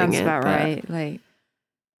causing that sounds it. About right. Like,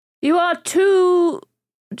 you are too,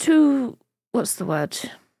 what's the word?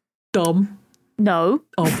 Dumb. No.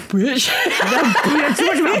 Oh, bitch. You're too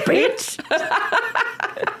much of a bitch.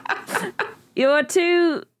 You are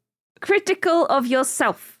too critical of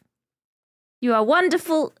yourself. You are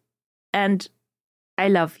wonderful and I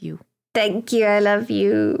love you. Thank you. I love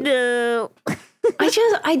you. No.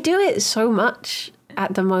 I do it so much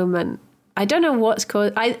at the moment. I don't know what's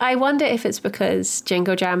caused. I wonder if it's because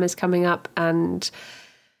Jingle Jam is coming up and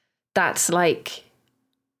that's like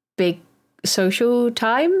big social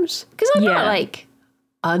times. Because I'm not like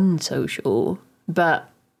unsocial, but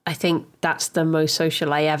I think that's the most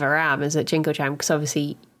social I ever am is at Jingle Jam because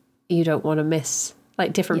obviously you don't want to miss,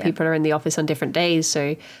 like different people are in the office on different days,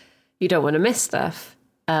 so you don't want to miss stuff.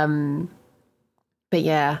 But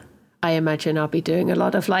yeah, I imagine I'll be doing a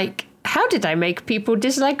lot of like, how did I make people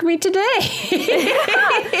dislike me today?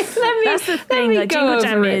 That's the thing. Like, Jingle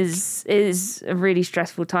Jam is a really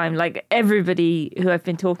stressful time. Like everybody who I've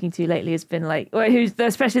been talking to lately has been like,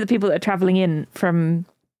 especially the people that are traveling in from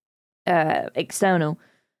external.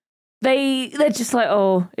 They're just like,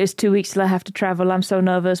 oh, it's 2 weeks till I have to travel. I'm so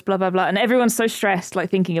nervous, blah blah blah, and everyone's so stressed, like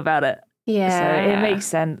thinking about it. Yeah, so it makes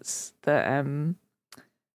sense that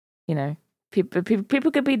you know,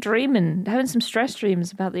 people could be dreaming, having some stress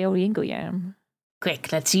dreams about the old Jingle Jam.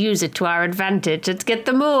 Quick, let's use it to our advantage. Let's get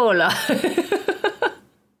them all.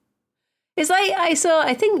 It's like I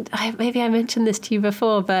think maybe I mentioned this to you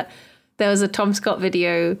before, but there was a Tom Scott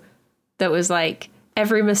video that was like,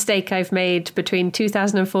 every mistake I've made between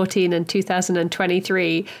 2014 and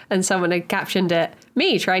 2023, and someone had captioned it,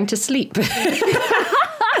 me trying to sleep.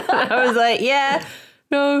 I was like, yeah,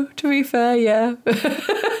 no, to be fair, yeah.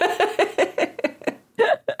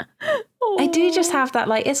 I do just have that,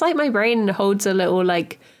 like, it's like my brain holds a little,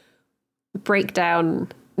 like, breakdown,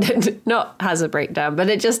 not has a breakdown, but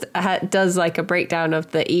it just does, like, a breakdown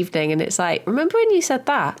of the evening, and it's like, remember when you said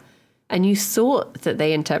that? and you thought that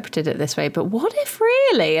they interpreted it this way, but what if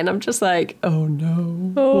really? And I'm just like, oh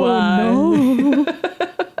no. Oh why? no.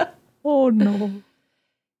 Oh no.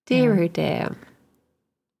 Dear, oh dear.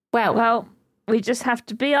 Well, we just have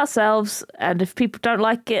to be ourselves, and if people don't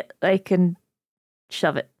like it, they can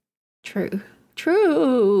shove it. True.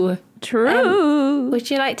 Would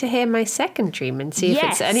you like to hear my second dream and see if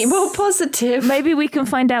it's any more positive? Maybe we can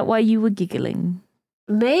find out why you were giggling.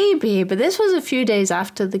 Maybe, but this was a few days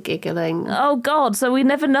after the giggling. Oh God! So we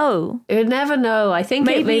never know. We'd never know. I think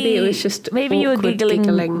maybe it was just you were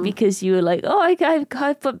giggling because you were like, "Oh, I've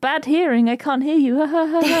got bad hearing. I can't hear you."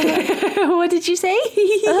 What did you say?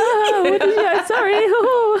 What did you? Sorry.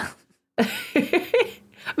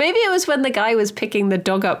 Maybe it was when the guy was picking the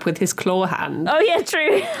dog up with his claw hand. Oh yeah,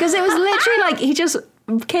 true. Because it was literally like he just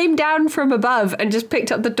came down from above and just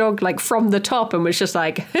picked up the dog like from the top and was just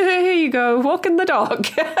like, here you go, walking the dog.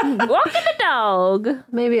 Walking the dog.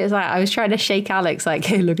 Maybe it's like I was trying to shake Alex like,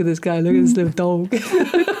 hey, look at this guy, look at this little dog.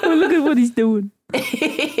 Look at what he's doing.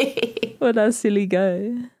 What a silly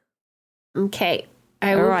guy. Okay,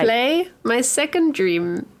 I will play my second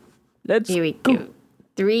dream. Here we go.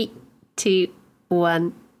 3, 2,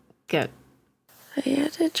 1, go. I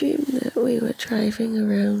had a dream that we were driving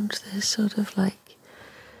around this sort of like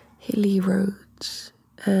hilly roads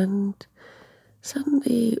and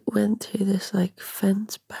suddenly went through this like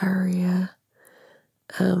fence barrier.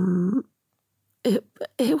 It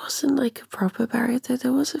wasn't like a proper barrier though,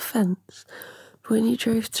 there was a fence. But when you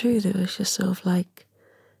drove through there was just sort of like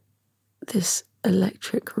this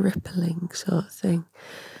electric rippling sort of thing.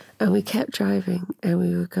 And we kept driving and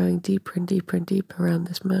we were going deeper and deeper and deeper around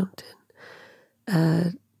this mountain,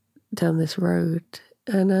 down this road.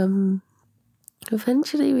 And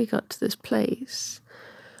eventually we got to this place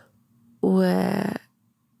where,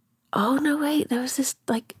 oh no, wait, there was this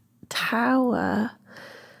like tower.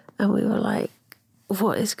 And we were like,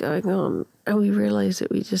 what is going on? And we realized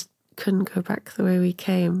that we just couldn't go back the way we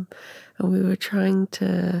came. And we were trying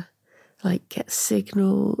to like get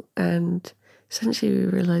signal, and essentially we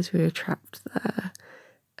realized we were trapped there.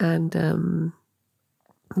 And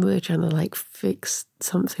we were trying to like fix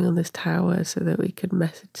something on this tower so that we could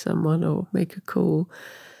message someone or make a call.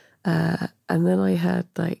 And then I heard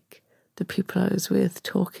like the people I was with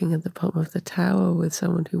talking at the bottom of the tower with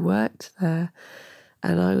someone who worked there.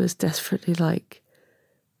 And I was desperately like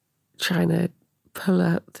trying to pull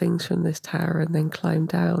out things from this tower and then climb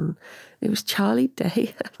down. It was Charlie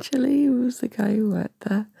Day, actually, who was the guy who worked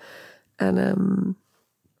there. And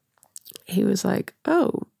he was like,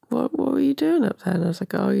 oh, what were you doing up there? And I was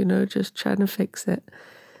like, oh, just trying to fix it.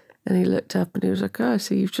 And he looked up and he was like, oh,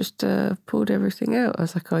 so you've just pulled everything out. I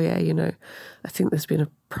was like, oh, yeah, I think there's been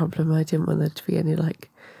a problem. I didn't want there to be any, like,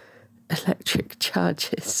 electric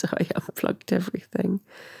charges, so I unplugged everything.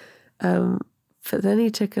 But then he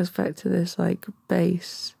took us back to this, like,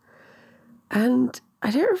 base. And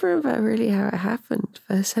I don't remember really how it happened,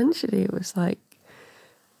 but essentially it was like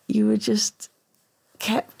you were just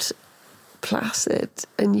kept placid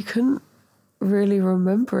and you couldn't really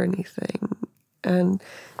remember anything, and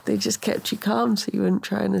they just kept you calm so you wouldn't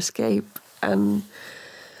try and escape. And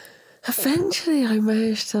eventually I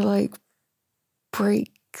managed to like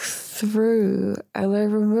break through, and I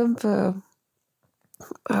remember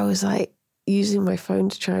I was like using my phone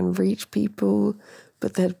to try and reach people,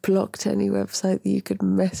 but they'd blocked any website that you could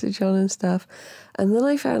message on and stuff. And then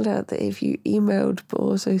I found out that if you emailed but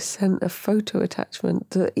also sent a photo attachment,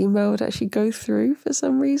 the email would actually go through for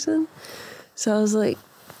some reason. So I was like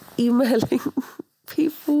emailing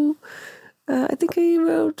people. I think I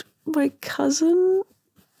emailed my cousin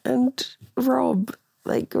and Rob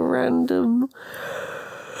like random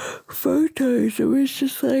photos. It was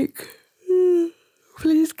just like,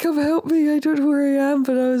 please come help me. I don't know where I am,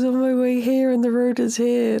 but I was on my way here and the road is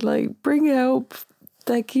here. Like, bring help.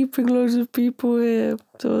 They're keeping loads of people here,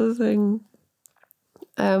 sort of thing.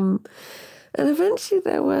 And eventually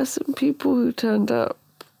there were some people who turned up,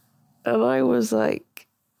 and I was like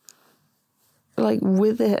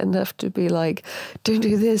with it enough to be like, don't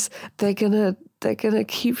do this. They're gonna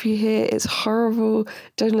keep you here. It's horrible.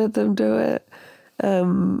 Don't let them do it.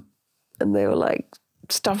 And they were like,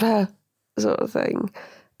 stop her, sort of thing.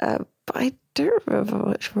 But I don't remember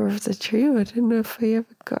much more of the dream. I don't know if I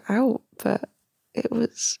ever got out, but it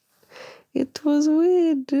was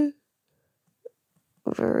weird.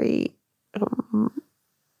 Very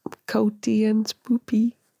culty and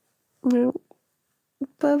spoopy. No.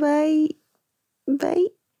 Bye. Bye.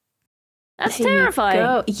 That's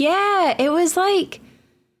terrifying. Yeah, it was like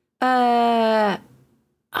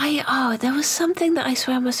There was something that I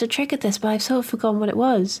swear must have triggered this, but I've sort of forgotten what it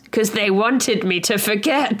was. Because they wanted me to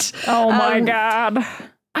forget. Oh my God.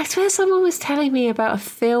 I swear someone was telling me about a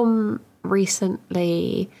film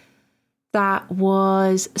recently that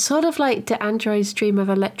was sort of like The Android's Dream of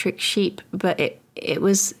Electric Sheep, but it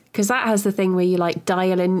was, because that has the thing where you like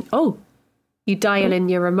dial in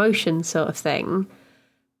your emotions sort of thing.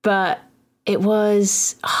 But it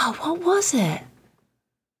was, what was it?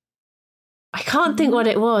 I can't think what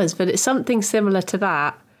it was, but it's something similar to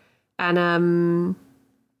that. And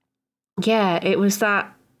it was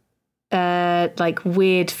that like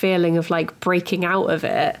weird feeling of like breaking out of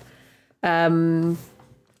it. But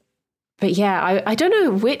yeah, I don't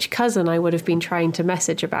know which cousin I would have been trying to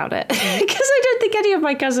message about it, because I don't think any of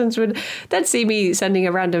my cousins would then see me sending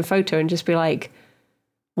a random photo and just be like,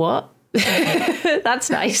 what? That's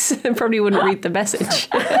nice. And probably wouldn't read the message.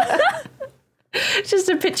 Just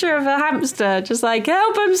a picture of a hamster, just like,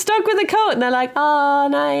 help, I'm stuck with a coat. And they're like, oh,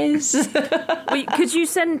 nice. Wait, could you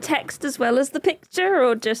send text as well as the picture,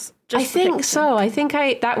 or just I think so. I think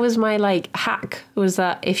that was my like hack, was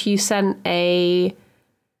that if you sent a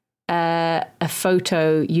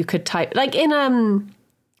photo, you could type like in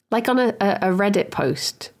like on a Reddit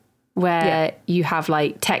post where you have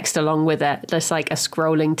like text along with it, just like a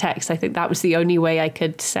scrolling text. I think that was the only way I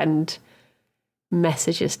could send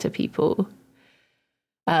messages to people.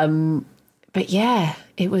 But yeah,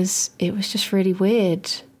 it was just really weird.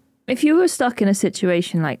 If you were stuck in a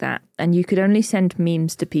situation like that and you could only send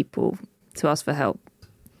memes to people to ask for help,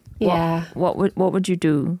 what would you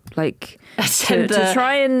do? Like to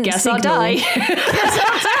try and guess signal, I'll die.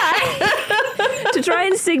 to try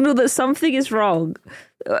and signal that something is wrong.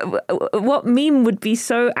 What meme would be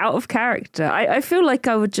so out of character? I feel like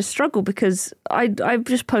I would just struggle, because I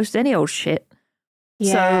just post any old shit.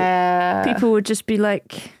 Yeah. So people would just be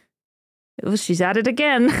like, oh, she's at it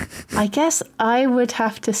again. I guess I would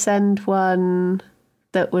have to send one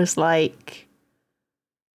that was like,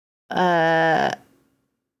 I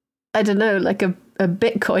don't know, like a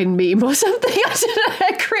Bitcoin meme or something. I don't know,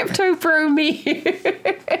 a crypto bro meme.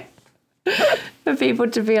 For people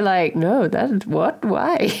to be like, no, what?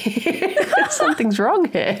 Why? Something's wrong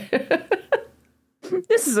here.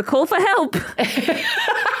 This is a call for help.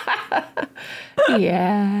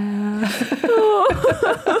 Yeah.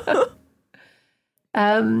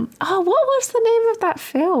 What was the name of that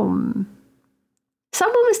film?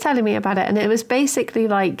 Someone was telling me about it, and it was basically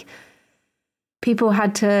like people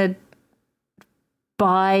had to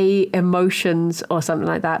buy emotions or something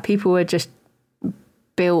like that. People were just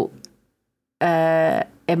built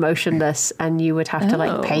emotionless, and you would have to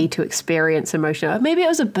like pay to experience emotion. Maybe it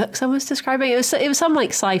was a book someone was describing. It was some like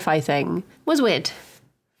sci-fi thing. It was weird.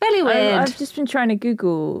 Fairly weird. I've just been trying to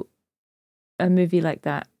Google a movie like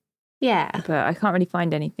that. Yeah. But I can't really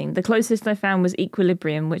find anything. The closest I found was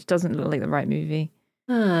Equilibrium, which doesn't look like the right movie.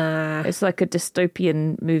 It's like a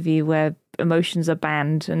dystopian movie where emotions are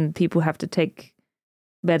banned and people have to take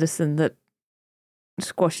medicine that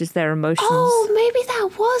squashes their emotions. Oh, maybe that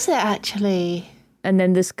was it, actually. And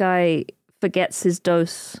then this guy forgets his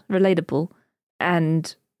dose, relatable,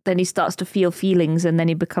 and then he starts to feel feelings, and then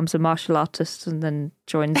he becomes a martial artist and then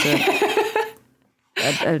joins a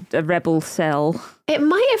rebel cell. It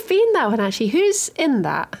might have been that one, actually. Who's in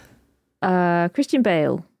that? Christian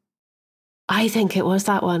Bale. I think it was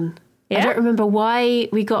that one. Yeah? I don't remember why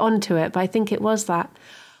we got onto it, but I think it was that.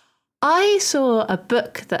 I saw a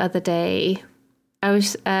book the other day. I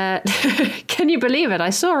was, can you believe it? I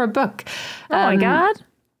saw a book. Oh my God.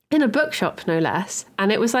 In a bookshop, no less.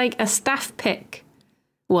 And it was like a staff pick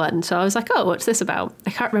one. So I was like, oh, what's this about? I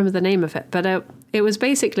can't remember the name of it. But it was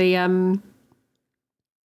basically a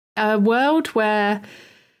world where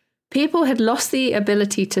people had lost the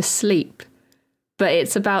ability to sleep. But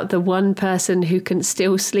it's about the one person who can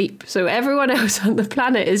still sleep. So everyone else on the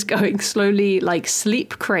planet is going slowly, like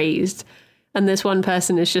sleep crazed. And this one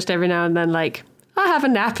person is just every now and then like, I'll have a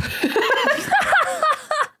nap.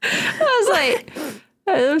 I was like,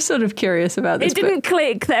 I was sort of curious about this. It didn't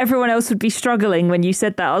click that everyone else would be struggling when you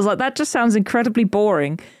said that. I was like, that just sounds incredibly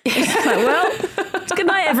boring. It's like, well, good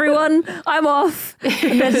night, everyone. I'm off.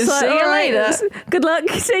 And then it's like, see you later. Good luck.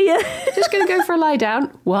 See ya. Just going to go for a lie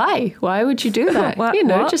down. Why? Why would you do that? What? You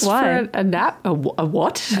know, What? just Why? for a nap. A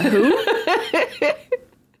what? Who?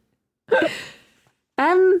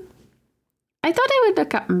 I thought I would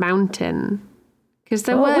look up mountain. Because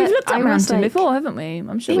there were. We've looked at I was mountain like, before, haven't we?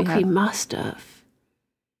 I'm sure I think we we have. must have.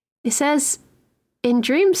 It says, in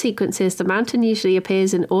dream sequences, the mountain usually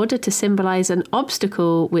appears in order to symbolize an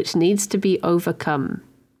obstacle which needs to be overcome.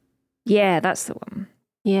 Yeah, that's the one.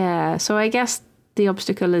 Yeah, so I guess the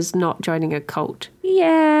obstacle is not joining a cult.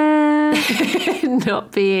 Yeah.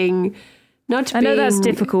 not being I know that's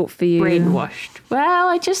difficult for you. Brainwashed. Well,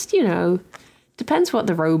 I just, depends what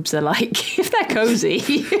the robes are like. If they're cozy,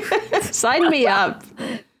 sign me up.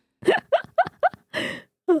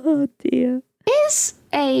 Oh dear. Is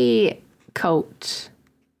a cult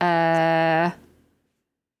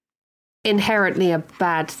inherently a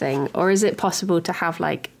bad thing, or is it possible to have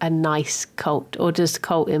like a nice cult, or does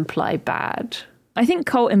cult imply bad? I think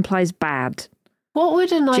cult implies bad. What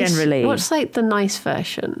would a nice generally? What's like the nice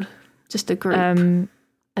version? Just a group, a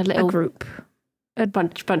little group, a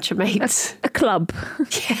bunch of mates, a club.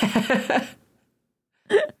 Yeah.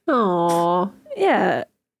 Aww. Yeah.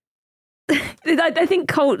 I think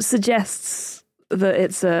cult suggests that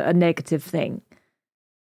it's a negative thing.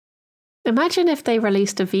 Imagine if they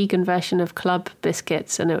released a vegan version of Club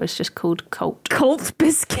biscuits and it was just called Cult. Cult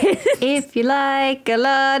biscuits. If you like a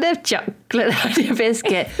lot of chocolate on your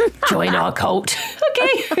biscuit, join our cult.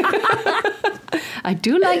 Okay. I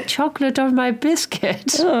do like chocolate on my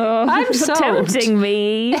biscuit. Oh, I'm sold. Tempting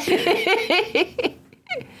me.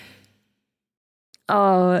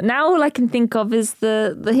 Oh, now all I can think of is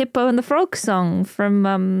the Hippo and the Frog song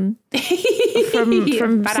from Super Crazy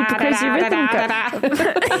Rhythm.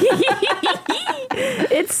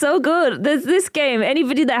 It's so good. There's this game.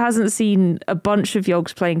 Anybody that hasn't seen a bunch of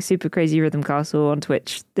yogs playing Super Crazy Rhythm Castle on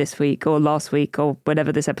Twitch this week or last week or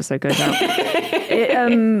whenever this episode goes out,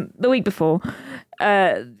 the week before.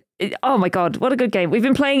 Oh my god, what a good game! We've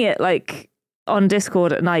been playing it like on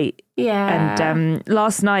Discord at night. Yeah. And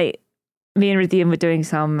last night, me and Rithian were doing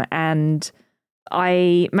some, and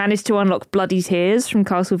I managed to unlock Bloody Tears from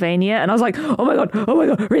Castlevania, and I was like, oh my god,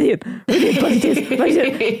 Rithian, Bloody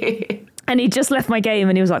Tears. And he just left my game,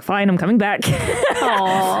 and he was like, fine, I'm coming back.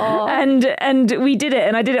 and we did it,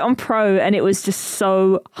 and I did it on Pro, and it was just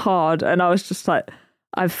so hard, and I was just like,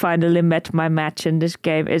 I've finally met my match in this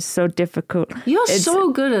game. It's so difficult. You're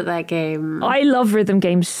so good at that game. I love rhythm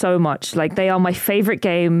games so much. Like, they are my favorite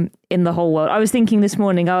game in the whole world. I was thinking this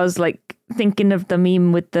morning, I was like thinking of the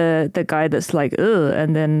meme with the guy that's like, ugh,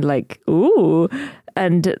 and then like, ooh.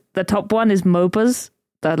 And the top one is MOBAs.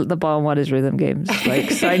 The bottom one is rhythm games.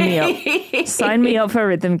 Like, sign me up. Sign me up for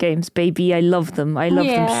rhythm games, baby. I love them. I love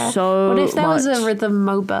them so much. What if there was a rhythm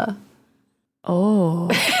MOBA? Oh.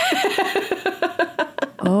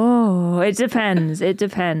 Oh, it depends. It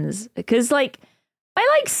depends. Because, like,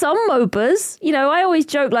 I like some MOBAs. I always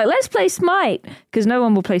joke, like, let's play Smite. Because no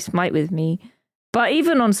one will play Smite with me. But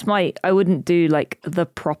even on Smite, I wouldn't do, like, the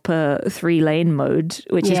proper 3-lane mode,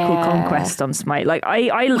 which is called Conquest on Smite. Like,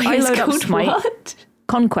 I load up Smite. What?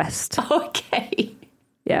 Conquest. Okay.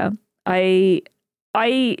 Yeah. I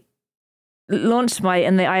launch Smite,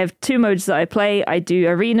 and I have 2 modes that I play. I do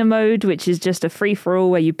arena mode, which is just a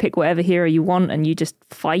free-for-all where you pick whatever hero you want and you just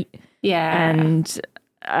fight. Yeah. And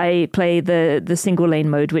I play the single lane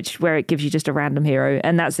mode, where it gives you just a random hero,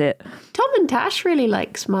 and that's it. Tom and Tash really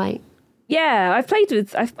like Smite. Yeah, I'm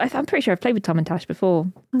pretty sure I've played with Tom and Tash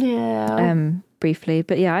before. Yeah. Briefly,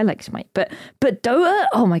 but yeah, I like Smite. But Dota,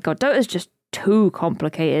 oh my god, Dota's just too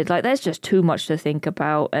complicated. Like, there's just too much to think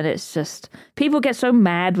about, and it's just, people get so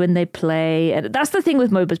mad when they play, and that's the thing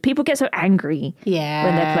with MOBAs. People get so angry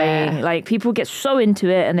when they're playing. Like, people get so into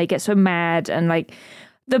it and they get so mad, and like,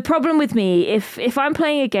 the problem with me, if I'm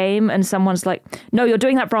playing a game and someone's like, no, you're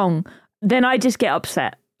doing that wrong, then I just get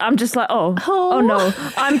upset. I'm just like, oh no,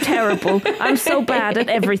 I'm terrible. I'm so bad at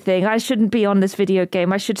everything. I shouldn't be on this video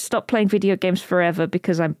game. I should stop playing video games forever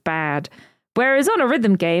because I'm bad. Whereas on a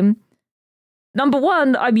rhythm game, number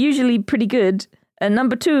one, I'm usually pretty good. And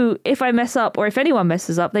number two, if I mess up or if anyone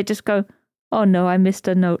messes up, they just go, oh no, I missed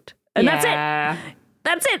a note. And that's it.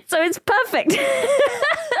 That's it. So it's perfect.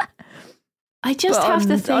 I just have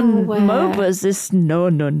the thing where MOBAs is no,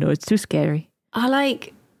 it's too scary. I'll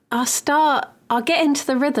get into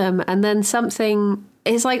the rhythm, and then something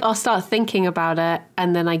is like, I'll start thinking about it,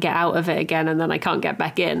 and then I get out of it again, and then I can't get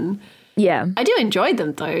back in. Yeah. I do enjoy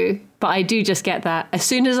them though, but I do just get that as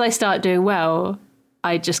soon as I start doing well,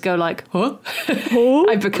 I just go like, huh?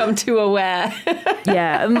 I become too aware.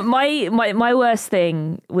 Yeah. My worst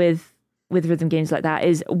thing with rhythm games like that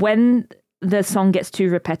is when the song gets too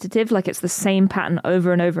repetitive, like it's the same pattern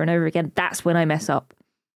over and over and over again, that's when I mess up.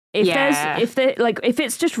 If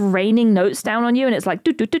it's just raining notes down on you and it's like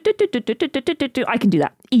do, I can do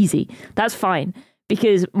that easy. That's fine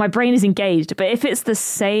because my brain is engaged. But if it's the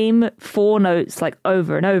same 4 notes like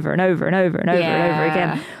over and over and over and over and over and over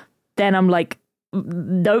again, then I'm like,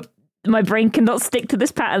 nope, my brain cannot stick to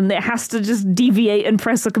this pattern. It has to just deviate and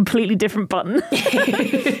press a completely different button.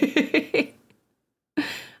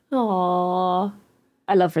 Aww.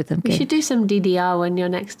 I love rhythm games. You should do some DDR when you're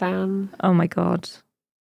next down. Oh my God.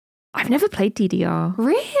 I've never played DDR.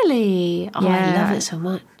 Really? Oh, Yeah. I love it so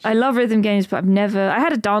much. I love rhythm games, but I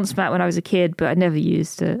had a dance mat when I was a kid, but I never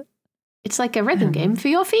used it. It's like a rhythm game for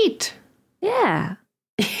your feet. Yeah.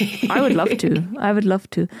 I would love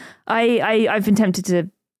to. I've been tempted to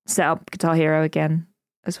set up Guitar Hero again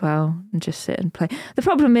as well and just sit and play. The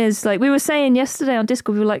problem is, like we were saying yesterday on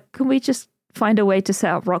Discord, we were like, can we just find a way to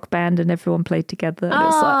set up Rock Band and everyone play together? And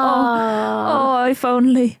it's like, oh, if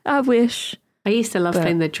only. I wish. I used to love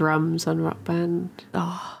playing the drums on Rock Band.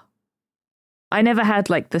 Oh, I never had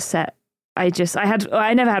like the set. I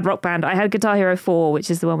never had Rock Band. I had Guitar Hero 4,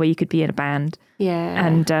 which is the one where you could be in a band. Yeah.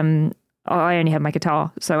 And I only had my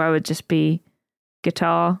guitar, so I would just be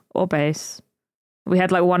guitar or bass. We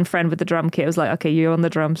had like one friend with the drum kit. It was like, okay, you're on the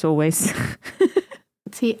drums always.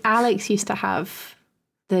 See, Alex used to have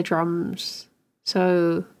the drums,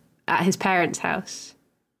 so at his parents' house.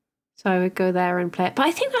 So I would go there and play it. But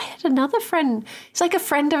I think I had another friend. It's like a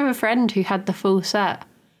friend of a friend who had the full set.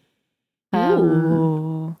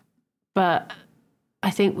 Ooh. But I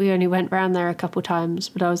think we only went round there a couple times.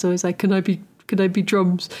 But I was always like, can I be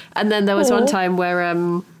drums? And then there was one time where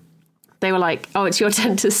they were like, oh, it's your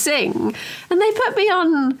turn to sing. And they put me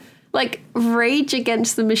on like Rage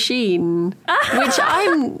Against the Machine, which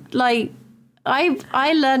I'm like,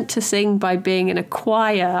 I learned to sing by being in a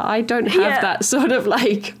choir. I don't have that sort of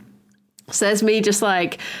like... Says me just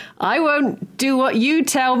like, I won't do what you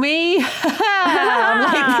tell me. I'm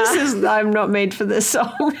like, I'm not made for this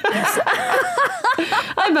song.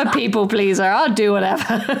 I'm a people pleaser. I'll do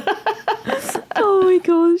whatever. Oh my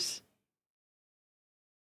gosh.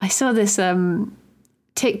 I saw this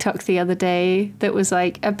TikTok the other day that was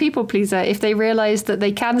like a people pleaser if they realize that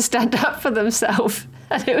they can stand up for themselves.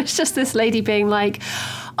 And it was just this lady being like,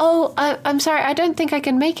 oh, I'm sorry, I don't think I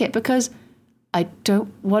can make it because I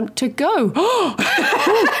don't want to go.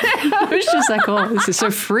 I was just like, oh, this is so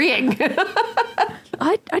freeing.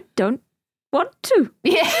 I don't want to.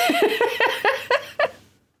 Yeah.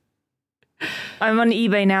 I'm on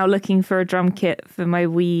eBay now looking for a drum kit for my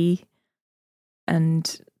Wii,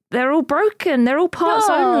 and they're all broken. They're all parts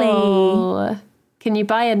only. Can you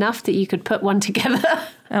buy enough that you could put one together?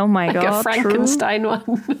 Oh my like God. a Frankenstein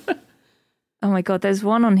one. Oh my God, there's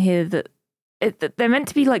one on here that they're meant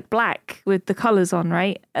to be like black with the colours on,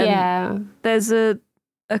 right? And yeah. There's a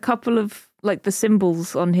couple of like the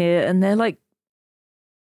symbols on here, and they're like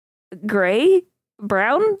grey,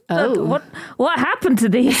 brown. Oh. What happened to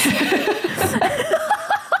these?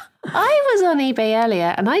 I was on eBay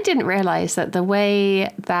earlier, and I didn't realise that the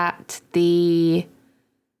way that the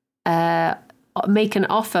make an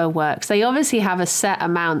offer works, they obviously have a set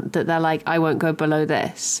amount that they're like, I won't go below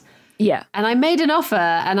this. Yeah. And I made an offer,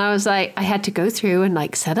 and I was like, I had to go through and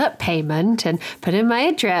like set up payment and put in my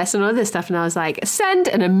address and all this stuff. And I was like, send.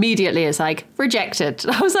 And immediately it's like rejected.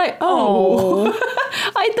 And I was like, oh,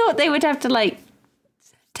 I thought they would have to like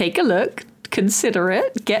take a look, consider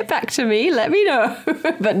it, get back to me, let me know.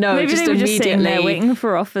 But no, maybe just they were immediately just sitting there waiting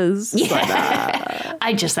for offers. Yeah. Like,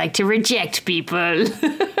 I just like to reject people.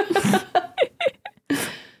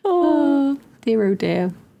 Oh, dear, oh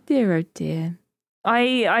dear. Dear, oh dear.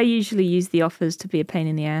 I usually use the offers to be a pain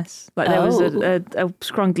in the ass. Like there was a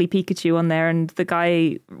scrungly Pikachu on there, and the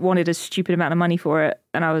guy wanted a stupid amount of money for it,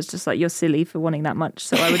 and I was just like, "You're silly for wanting that much."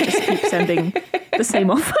 So I would just keep sending the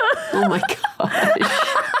same offer. Oh my gosh!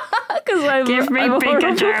 Because I'm a horrible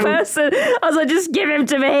person. I was like, "Just give him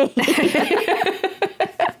to me."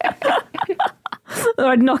 Or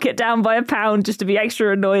I'd knock it down by £1 just to be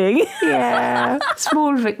extra annoying. Yeah,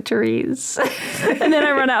 small victories. And then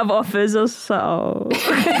I run out of offers. I was like, oh,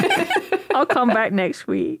 I'll come back next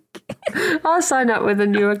week. I'll sign up with a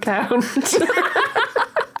new account.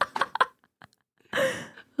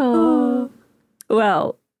 Oh.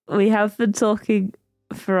 Well, we have been talking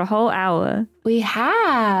for a whole hour. We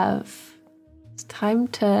have. It's time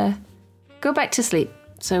to go back to sleep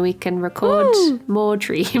so we can record more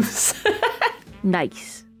dreams.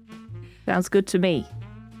 Nice. Sounds good to me.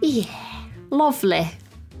 Yeah. Lovely.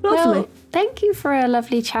 Well, thank you for a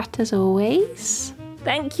lovely chat as always.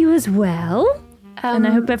 Thank you as well. And I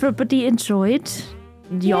hope everybody enjoyed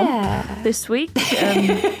Yomp this week.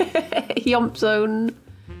 Yomp Zone.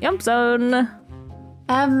 Yomp Zone.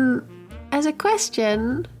 As a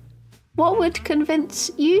question, what would convince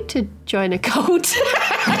you to join a cult?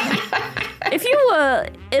 If you were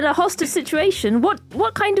in a hostage situation,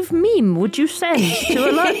 what kind of meme would you send to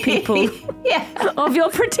alert people of your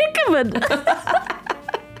predicament?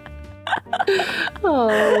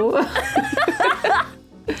 Oh.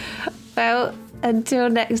 Well, until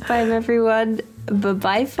next time, everyone.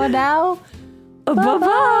 Bye-bye for now.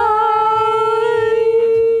 Bye-bye.